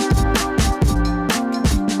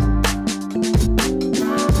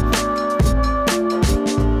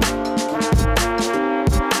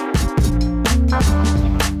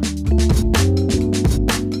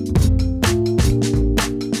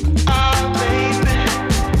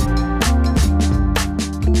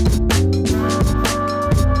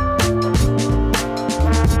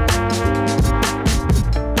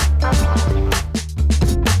 Oh,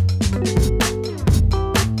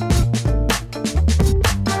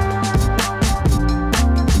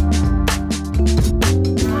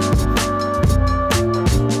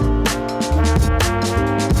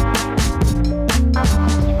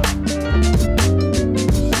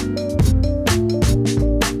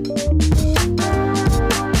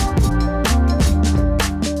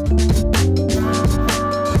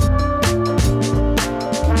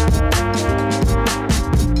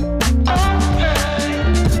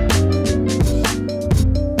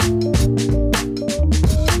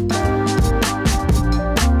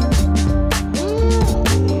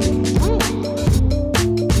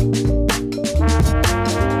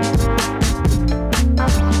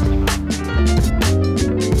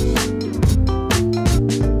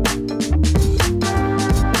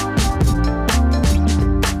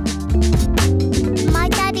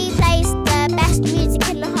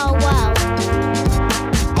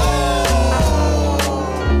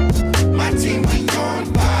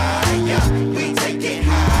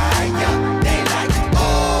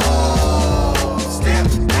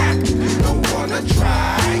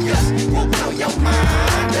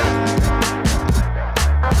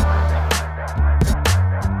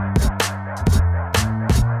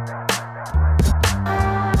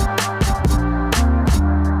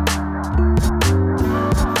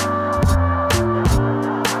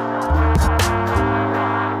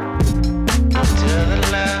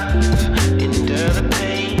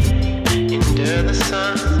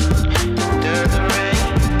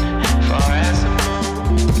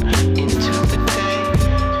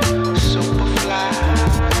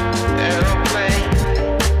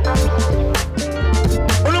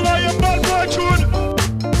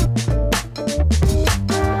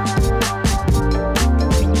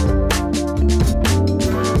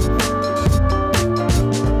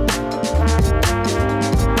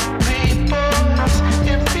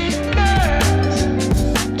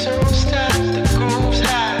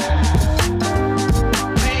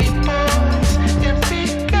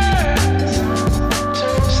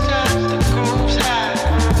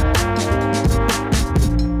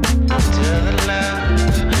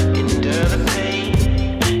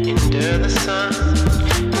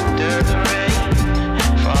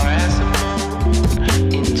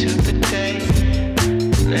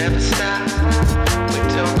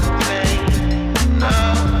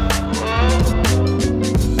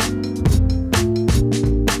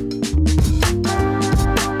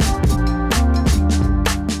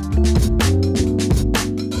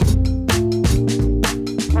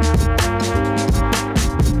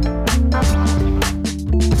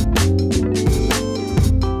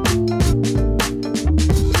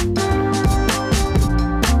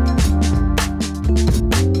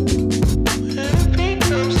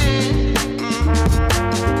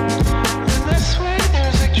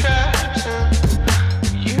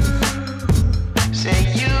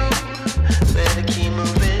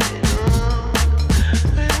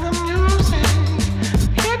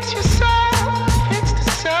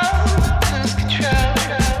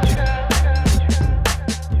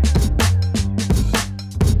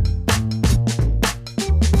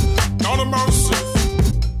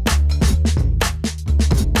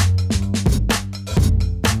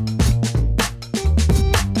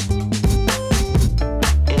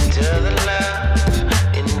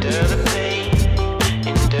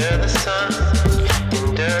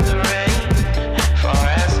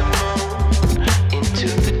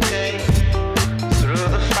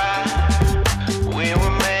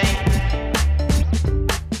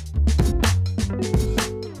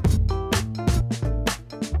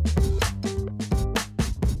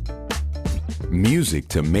 Music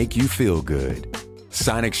to make you feel good.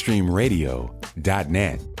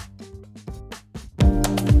 SonicStreamRadio.net.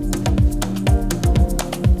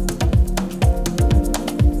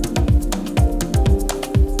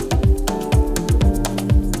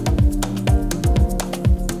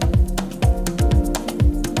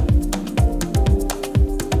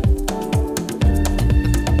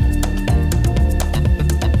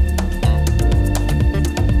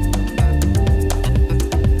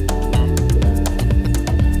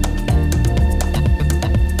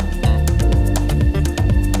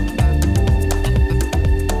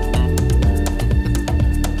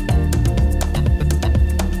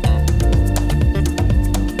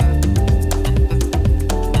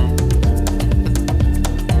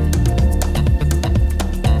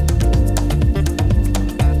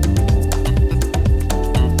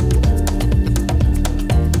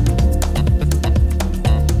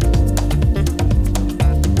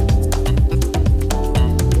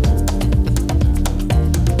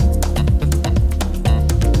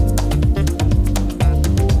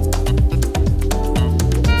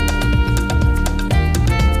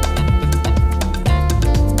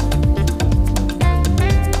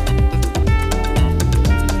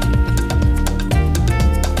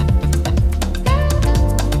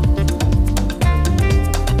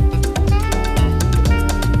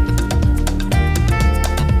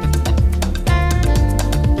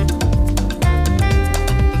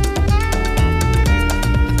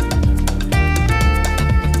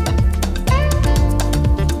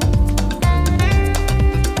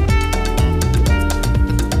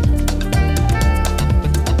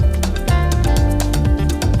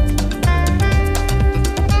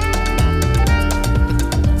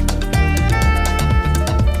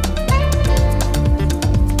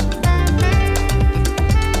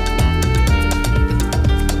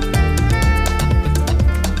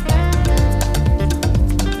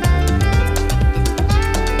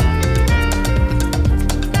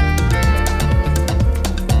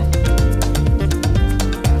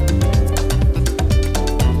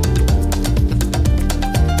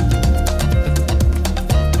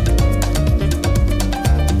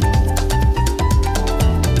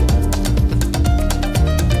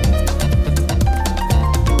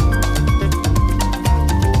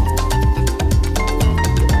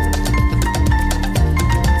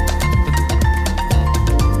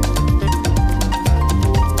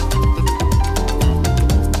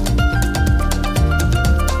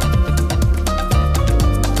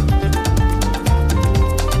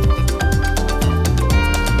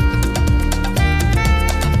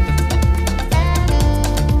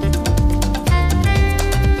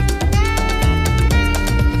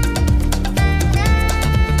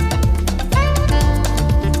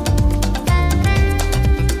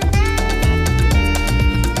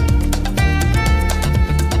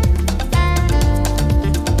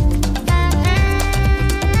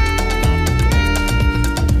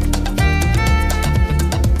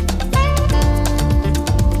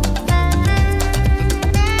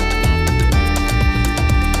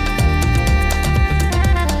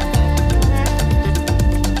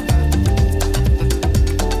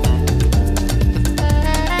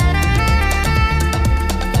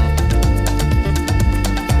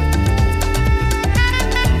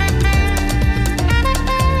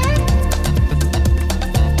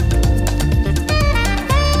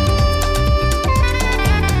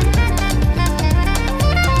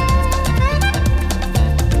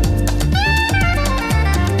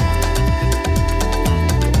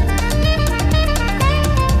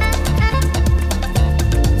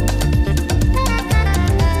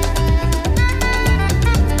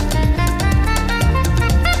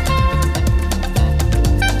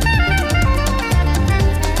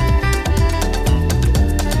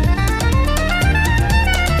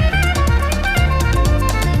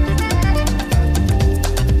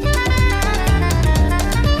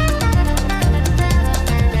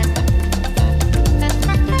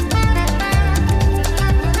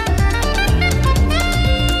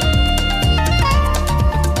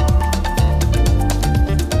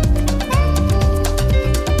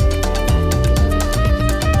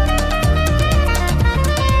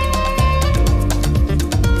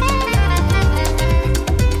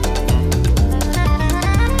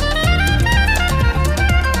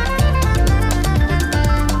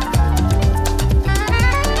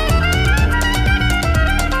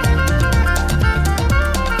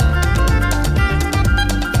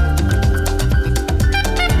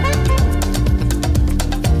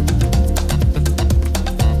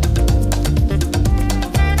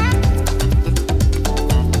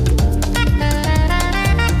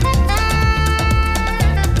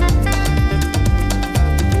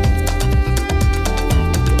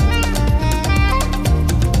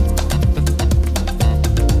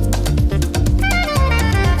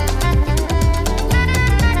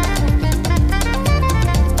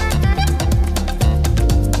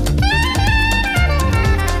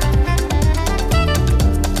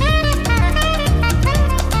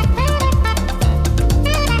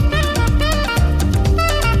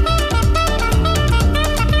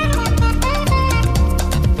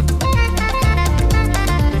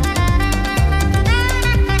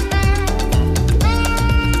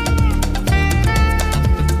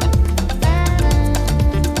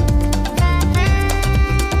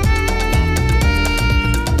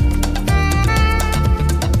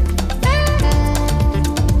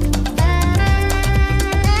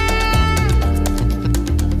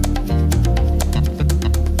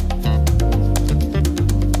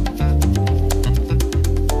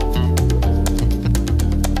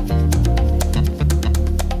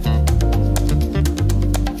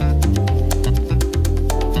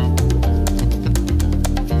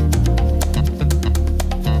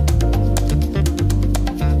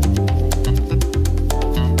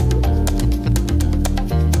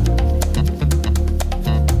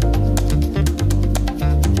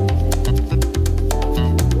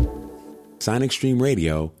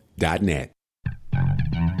 sonicstreamradio.net.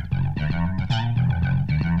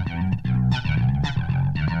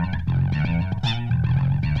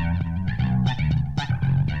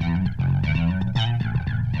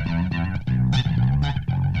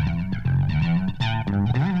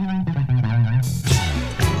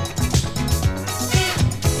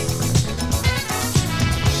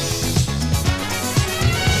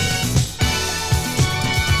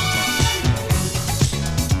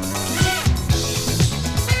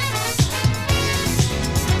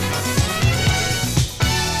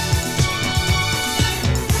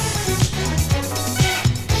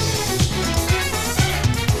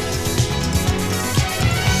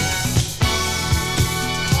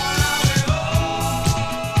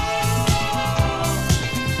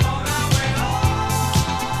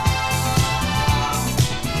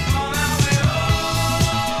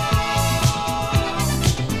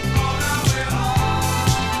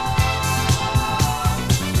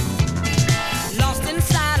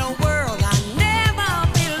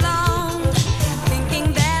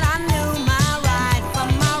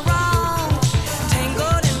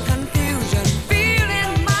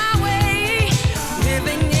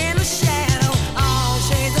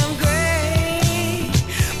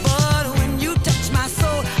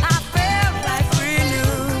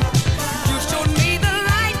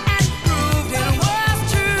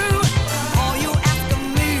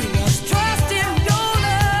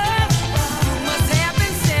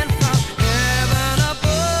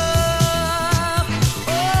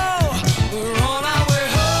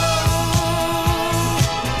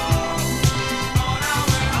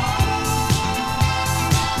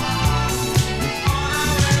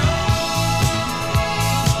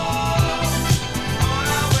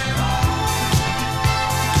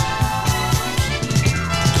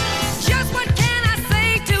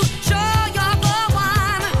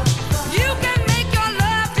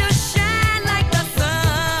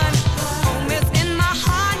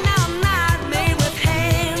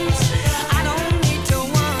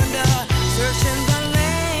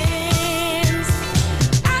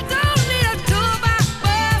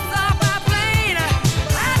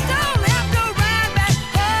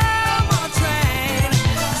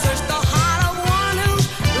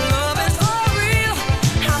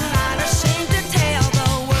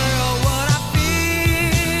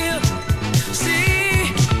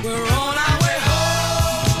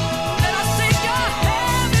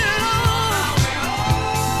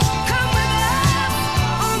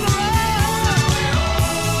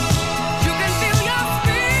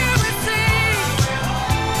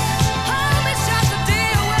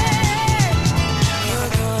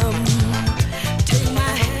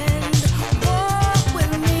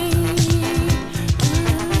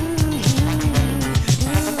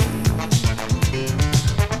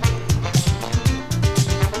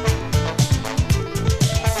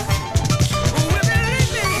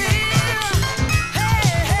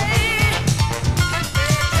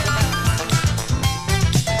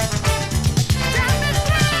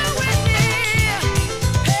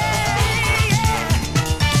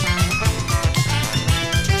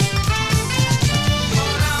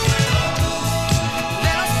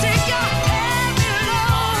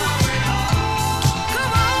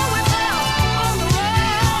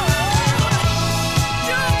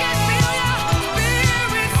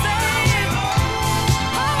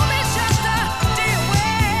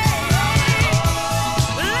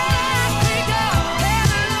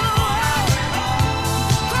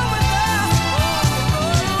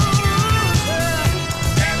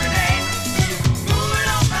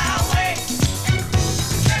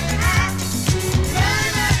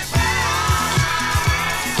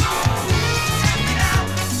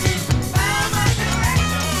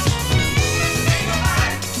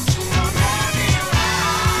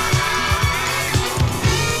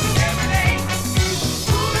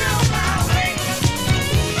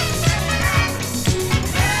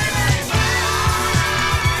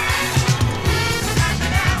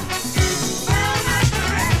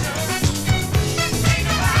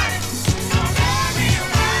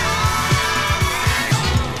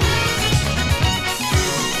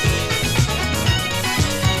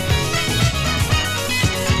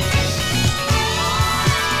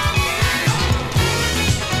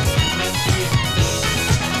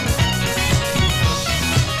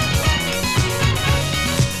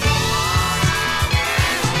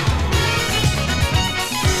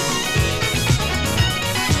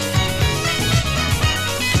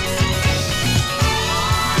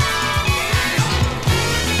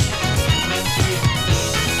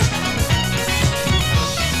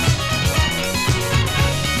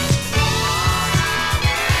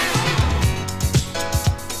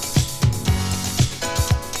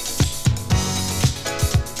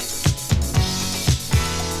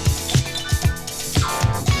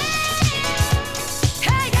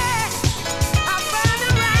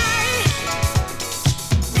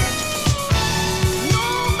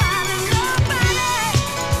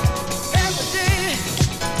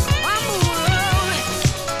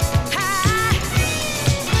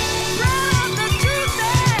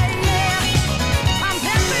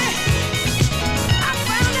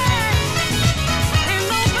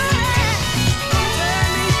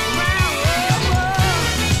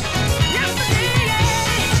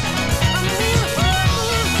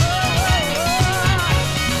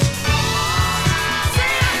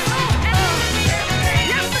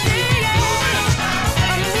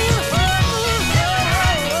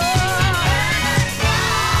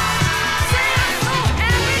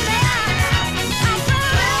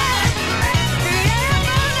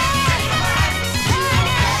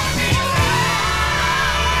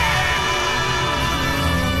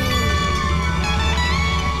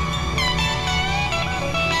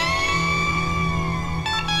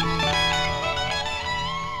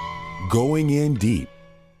 Going in deep.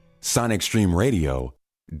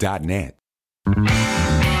 SonicStreamRadio.net.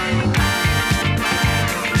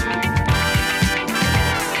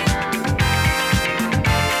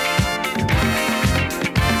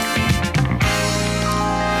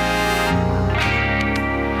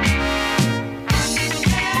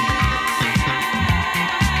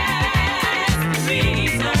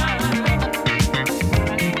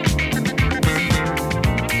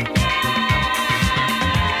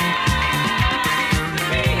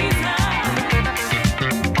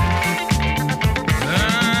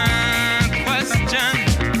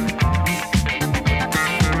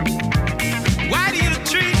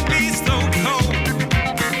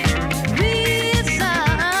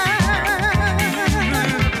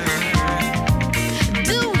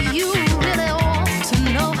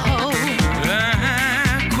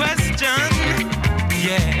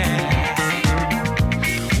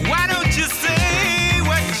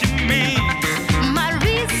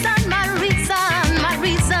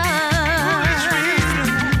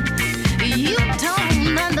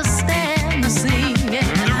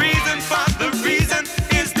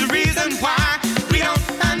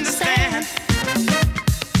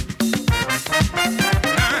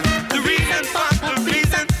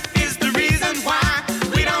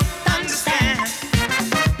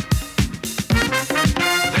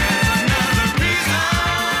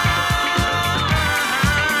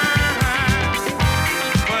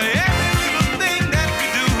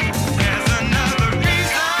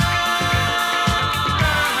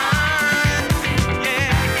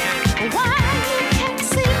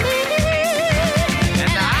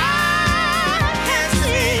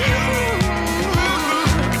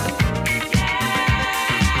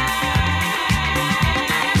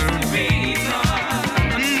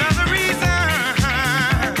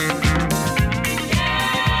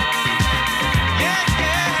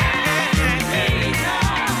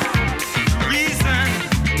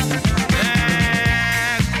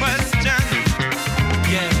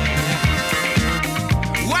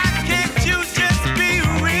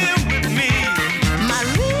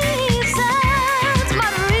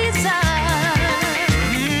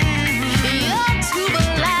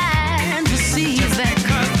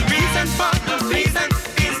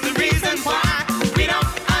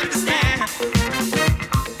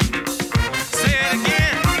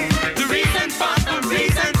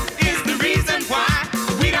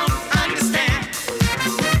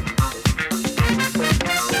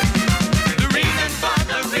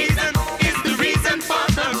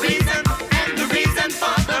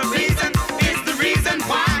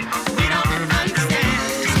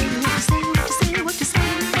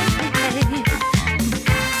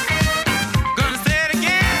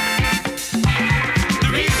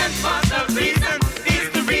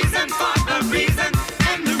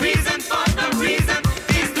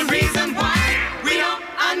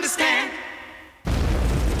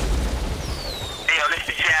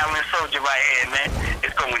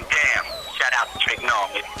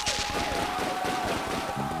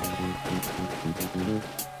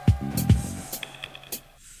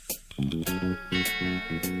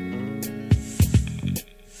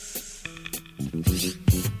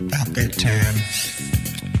 About that time,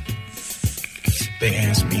 they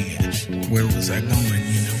asked me where was I going,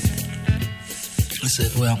 you know. I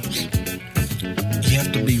said, well, you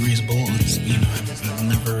have to be reasonable. It's, you know, I've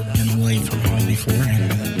never been away from home before,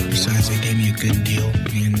 and besides, they gave me a good deal,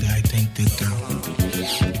 and I think that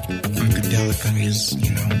Funkadelica is,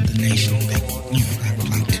 you know, the nation that, you know, I would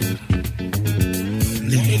like to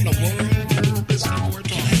live in.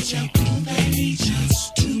 Pledge your allegiance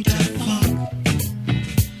to the funk,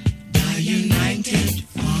 the United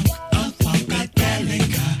Funk of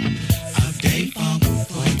Funkadelica, of Day Funk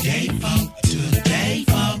for Day Funk to Day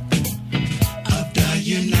Funk of the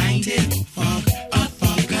United Funk of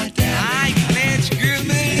Funkadelica. I pledge group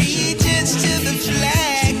allegiance to the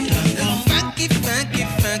flag, the funky, funky,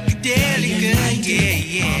 funkadelica, yeah,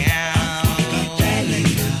 yeah.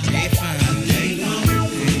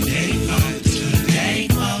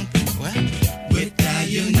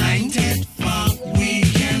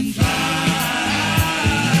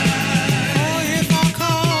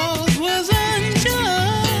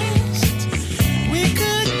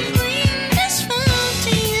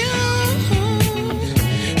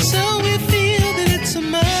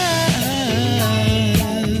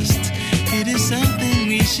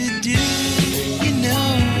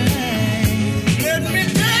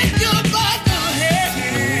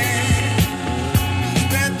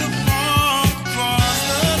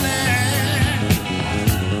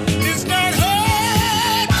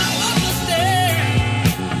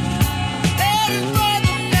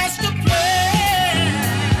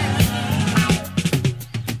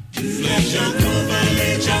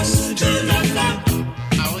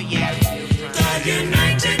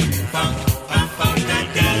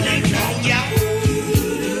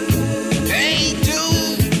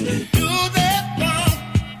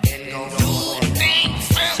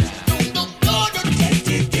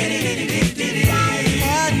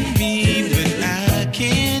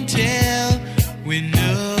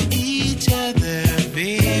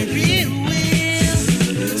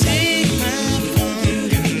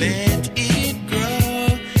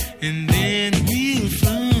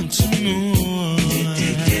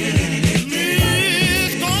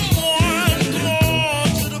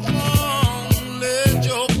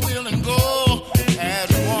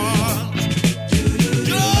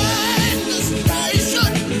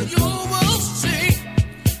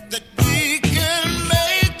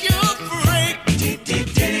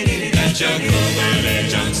 pledge a true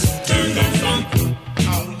allegiance to the funk.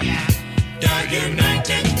 Oh yeah, the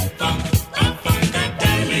United Funk of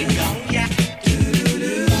Funkadelic. Oh yeah,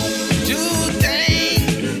 do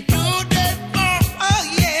things, do that funk. Oh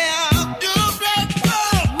yeah, do that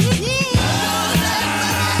funk.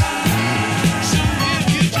 So if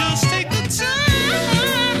you just take the time,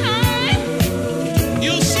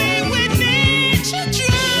 you'll see we need to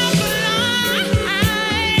drop a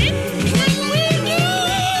line. When we do,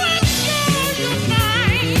 it's show your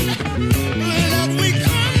mind. Well, we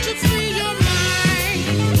come to free your mind.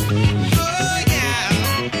 Oh yeah.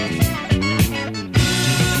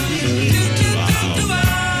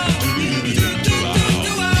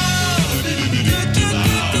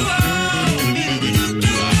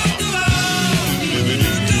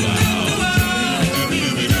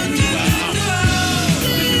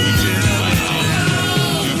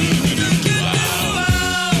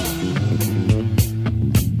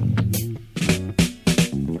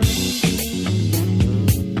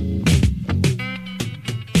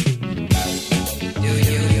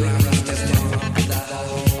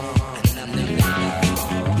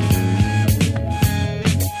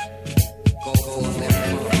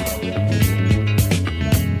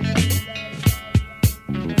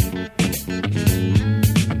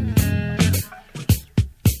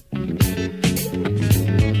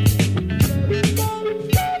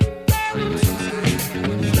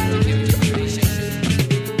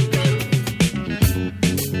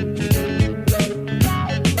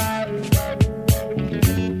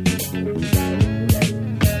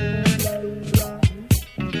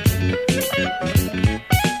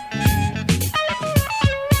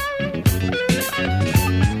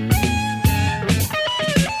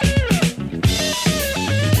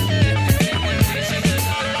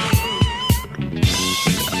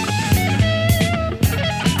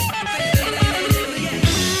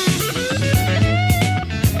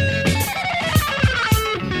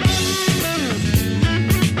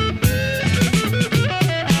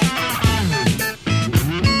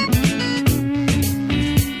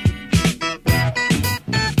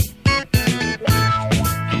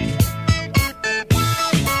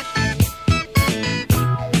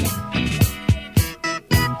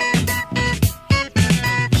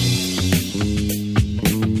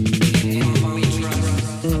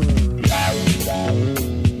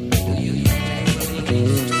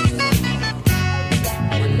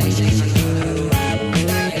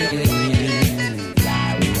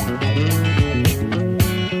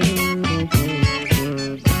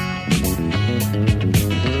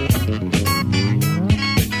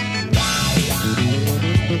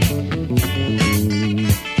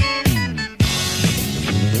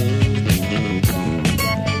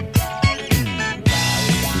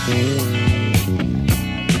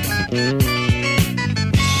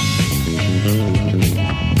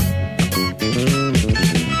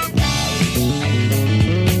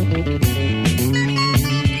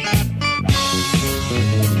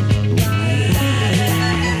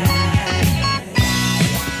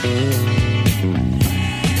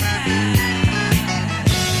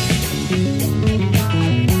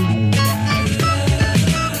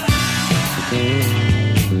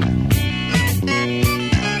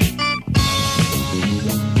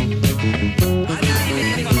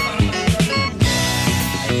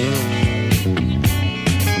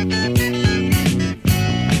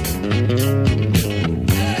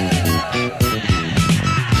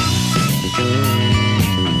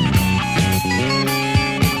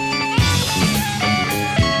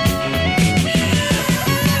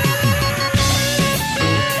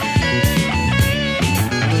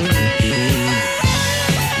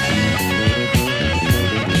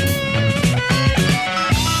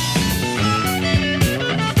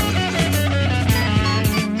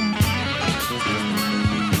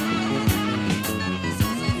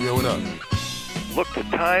 Look, the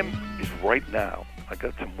time is right now. I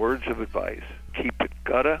got some words of advice. Keep it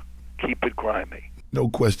gutter, keep it grimy. No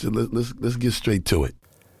question. Let's get straight to it.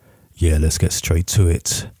 Yeah, let's get straight to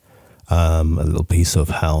it. A little piece of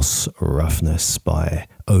house roughness by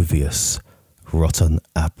Ovius, Rotten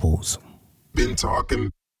Apples. Been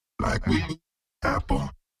talking like we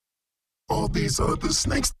apple. All these other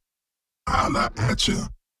snakes holla at you.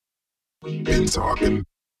 Been talking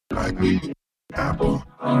like we apple.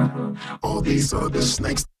 All these other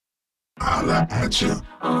snakes holla at you.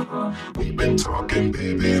 We've been talking,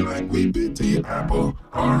 baby, like we bit the apple.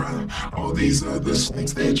 Alright, all these other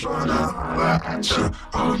snakes, they tryna holla at you.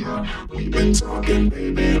 Oh yeah, we've been talking,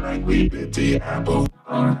 baby, like we bit the apple.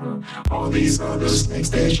 All these other snakes,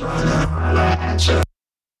 they tryna holla at you.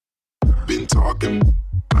 Been talking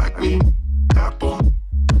like we apple.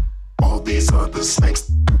 All these other snakes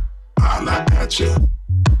holla at you.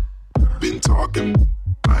 Been talking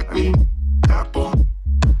like we Apple.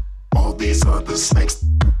 All these other snakes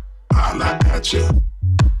holla at you.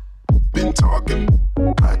 Been talking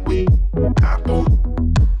like we Apple.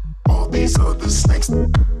 All these other snakes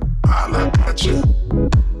holla at you.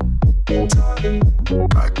 Been talking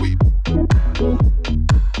like we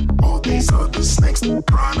all these other snakes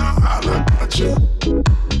tryna holla at you.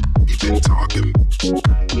 We've been talking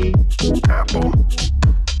like we Apple.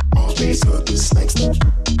 All these other snakes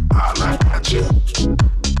holla at you.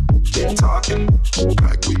 Been talking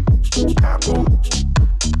like we Apple.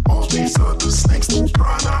 All these other snakes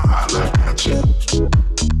tryna holla at you.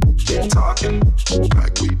 Been talking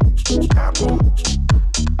like we Apple.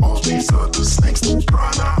 All these other snakes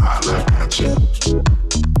tryna holla at you.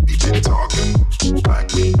 We've been talking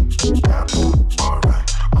like we Apple.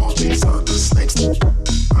 Alright. All these other snakes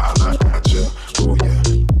holla at you. Oh yeah.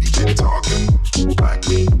 We've been talking like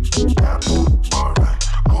we Apple. Alright.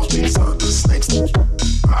 All these other snakes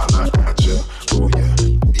holla at you. Oh yeah.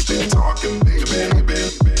 We've been talking, baby.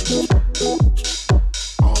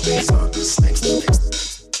 All these other snakes.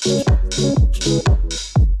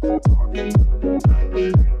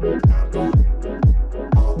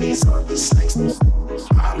 All these other snakes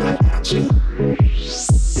holla at you.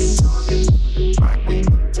 Been talking like we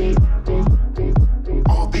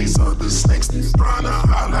all these other snakes tryna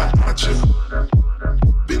holla at you.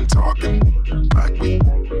 Been talking like we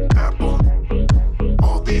Apple.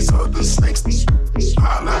 All these other snakes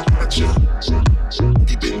holla at you.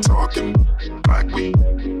 He been talking like we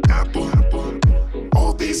Apple.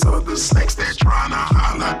 All these other snakes they tryna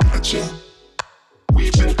holla at you.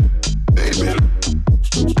 We been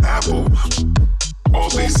Apple. All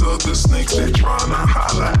these other snakes they tryna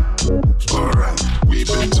holla. Alright, we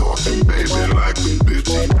been talking, baby, like we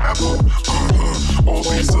bitchy Apple. All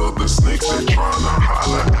these other snakes they tryna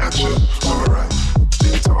holla at you. Alright,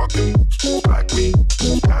 been talking like we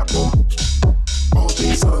Apple. All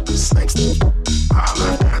these other snakes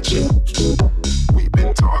holla at you. We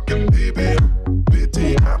been talking, baby,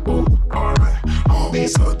 bitchy Apple. Alright, all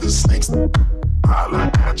these other snakes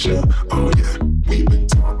holla at you. Oh yeah, we been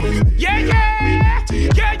talking. Yeah.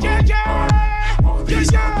 All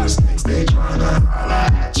these other snakes they tryna holla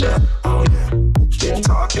at you. Oh yeah, been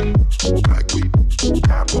talking like we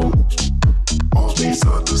Apple. All these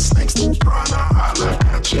other snakes tryna holla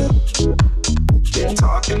at you. Been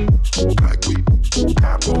talking like we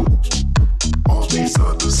Apple. All these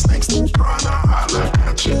other snakes tryna holla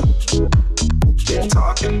at you. Been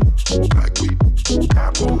talking like we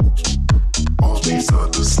Apple. All these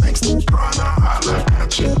other snakes tryna holla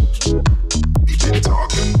at you. We been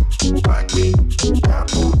talking like we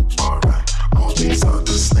Apple. Alright, all these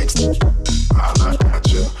other snakes holla at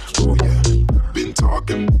you. Oh yeah, been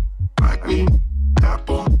talking like we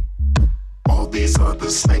Apple. All these other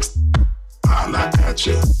snakes holla at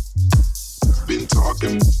you. Been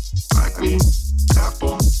talking like we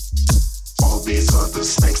Apple. All these other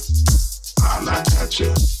snakes holla at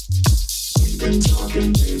you. We've been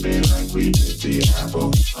talking, baby, like we did the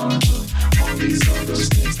Apple. All these other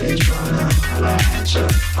snakes they tryna holla at you.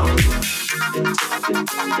 Been talking,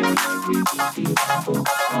 baby, like we did the Apple.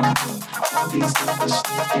 All these other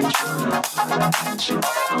snakes they tryna holla at you. Been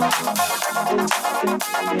talking,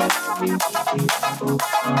 baby, like we did the Apple.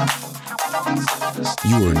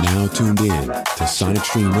 You are now tuned in to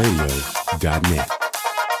SonicStreamRadio.net.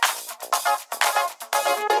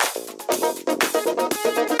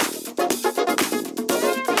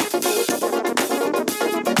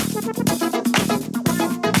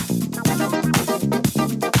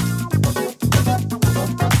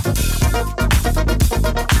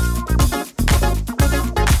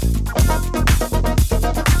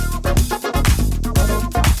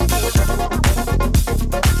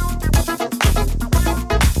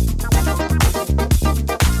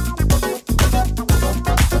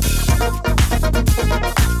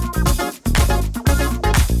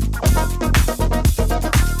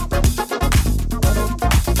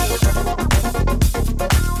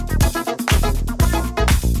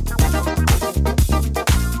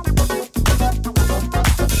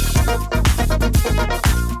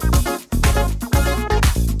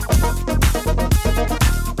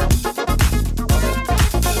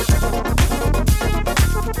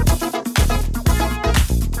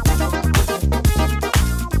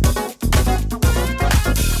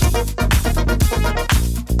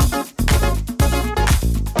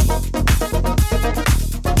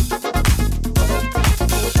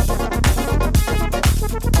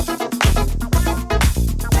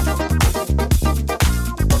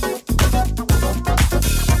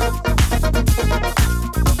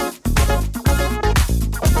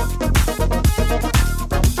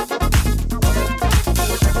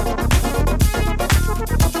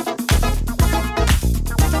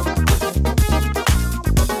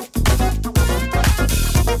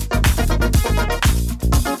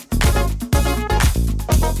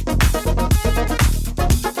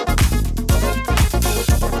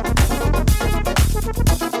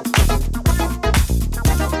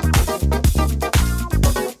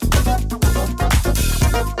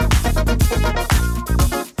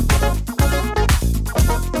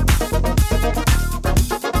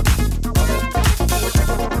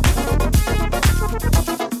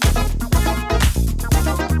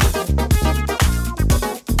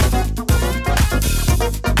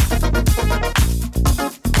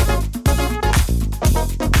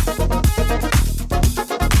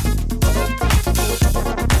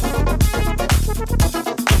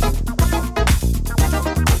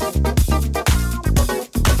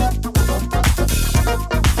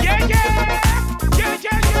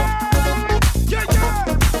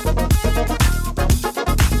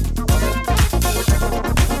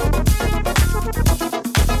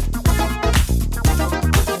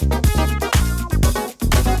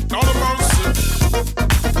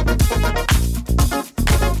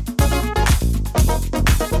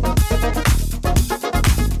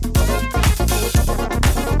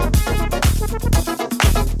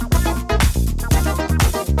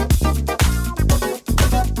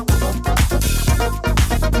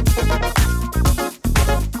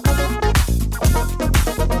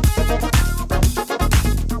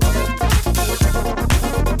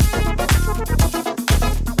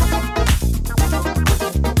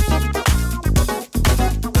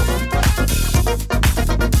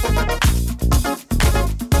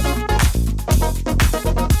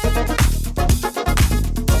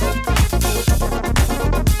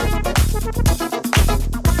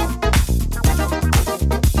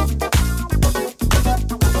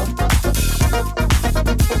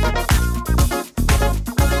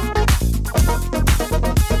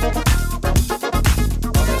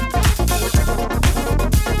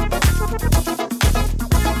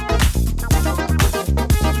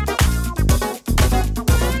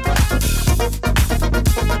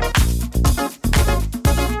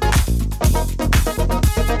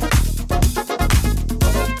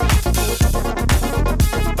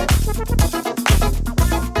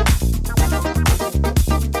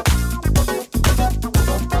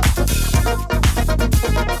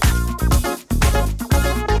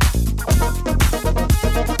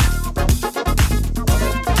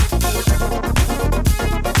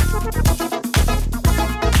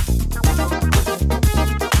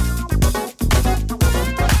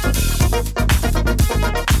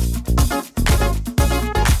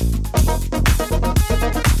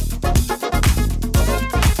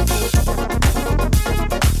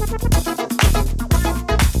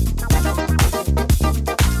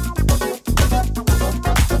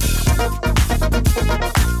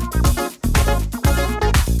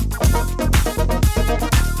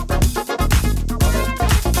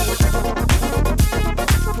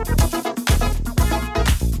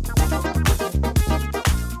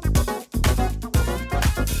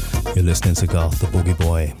 You're listening to Garth the Boogie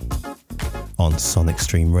Boy on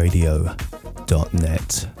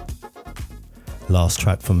sonicstreamradio.net. Last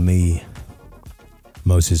track from me,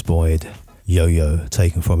 Moses Boyd, Yo-Yo,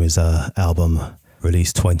 taken from his album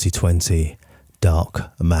released 2020,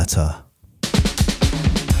 Dark Matter.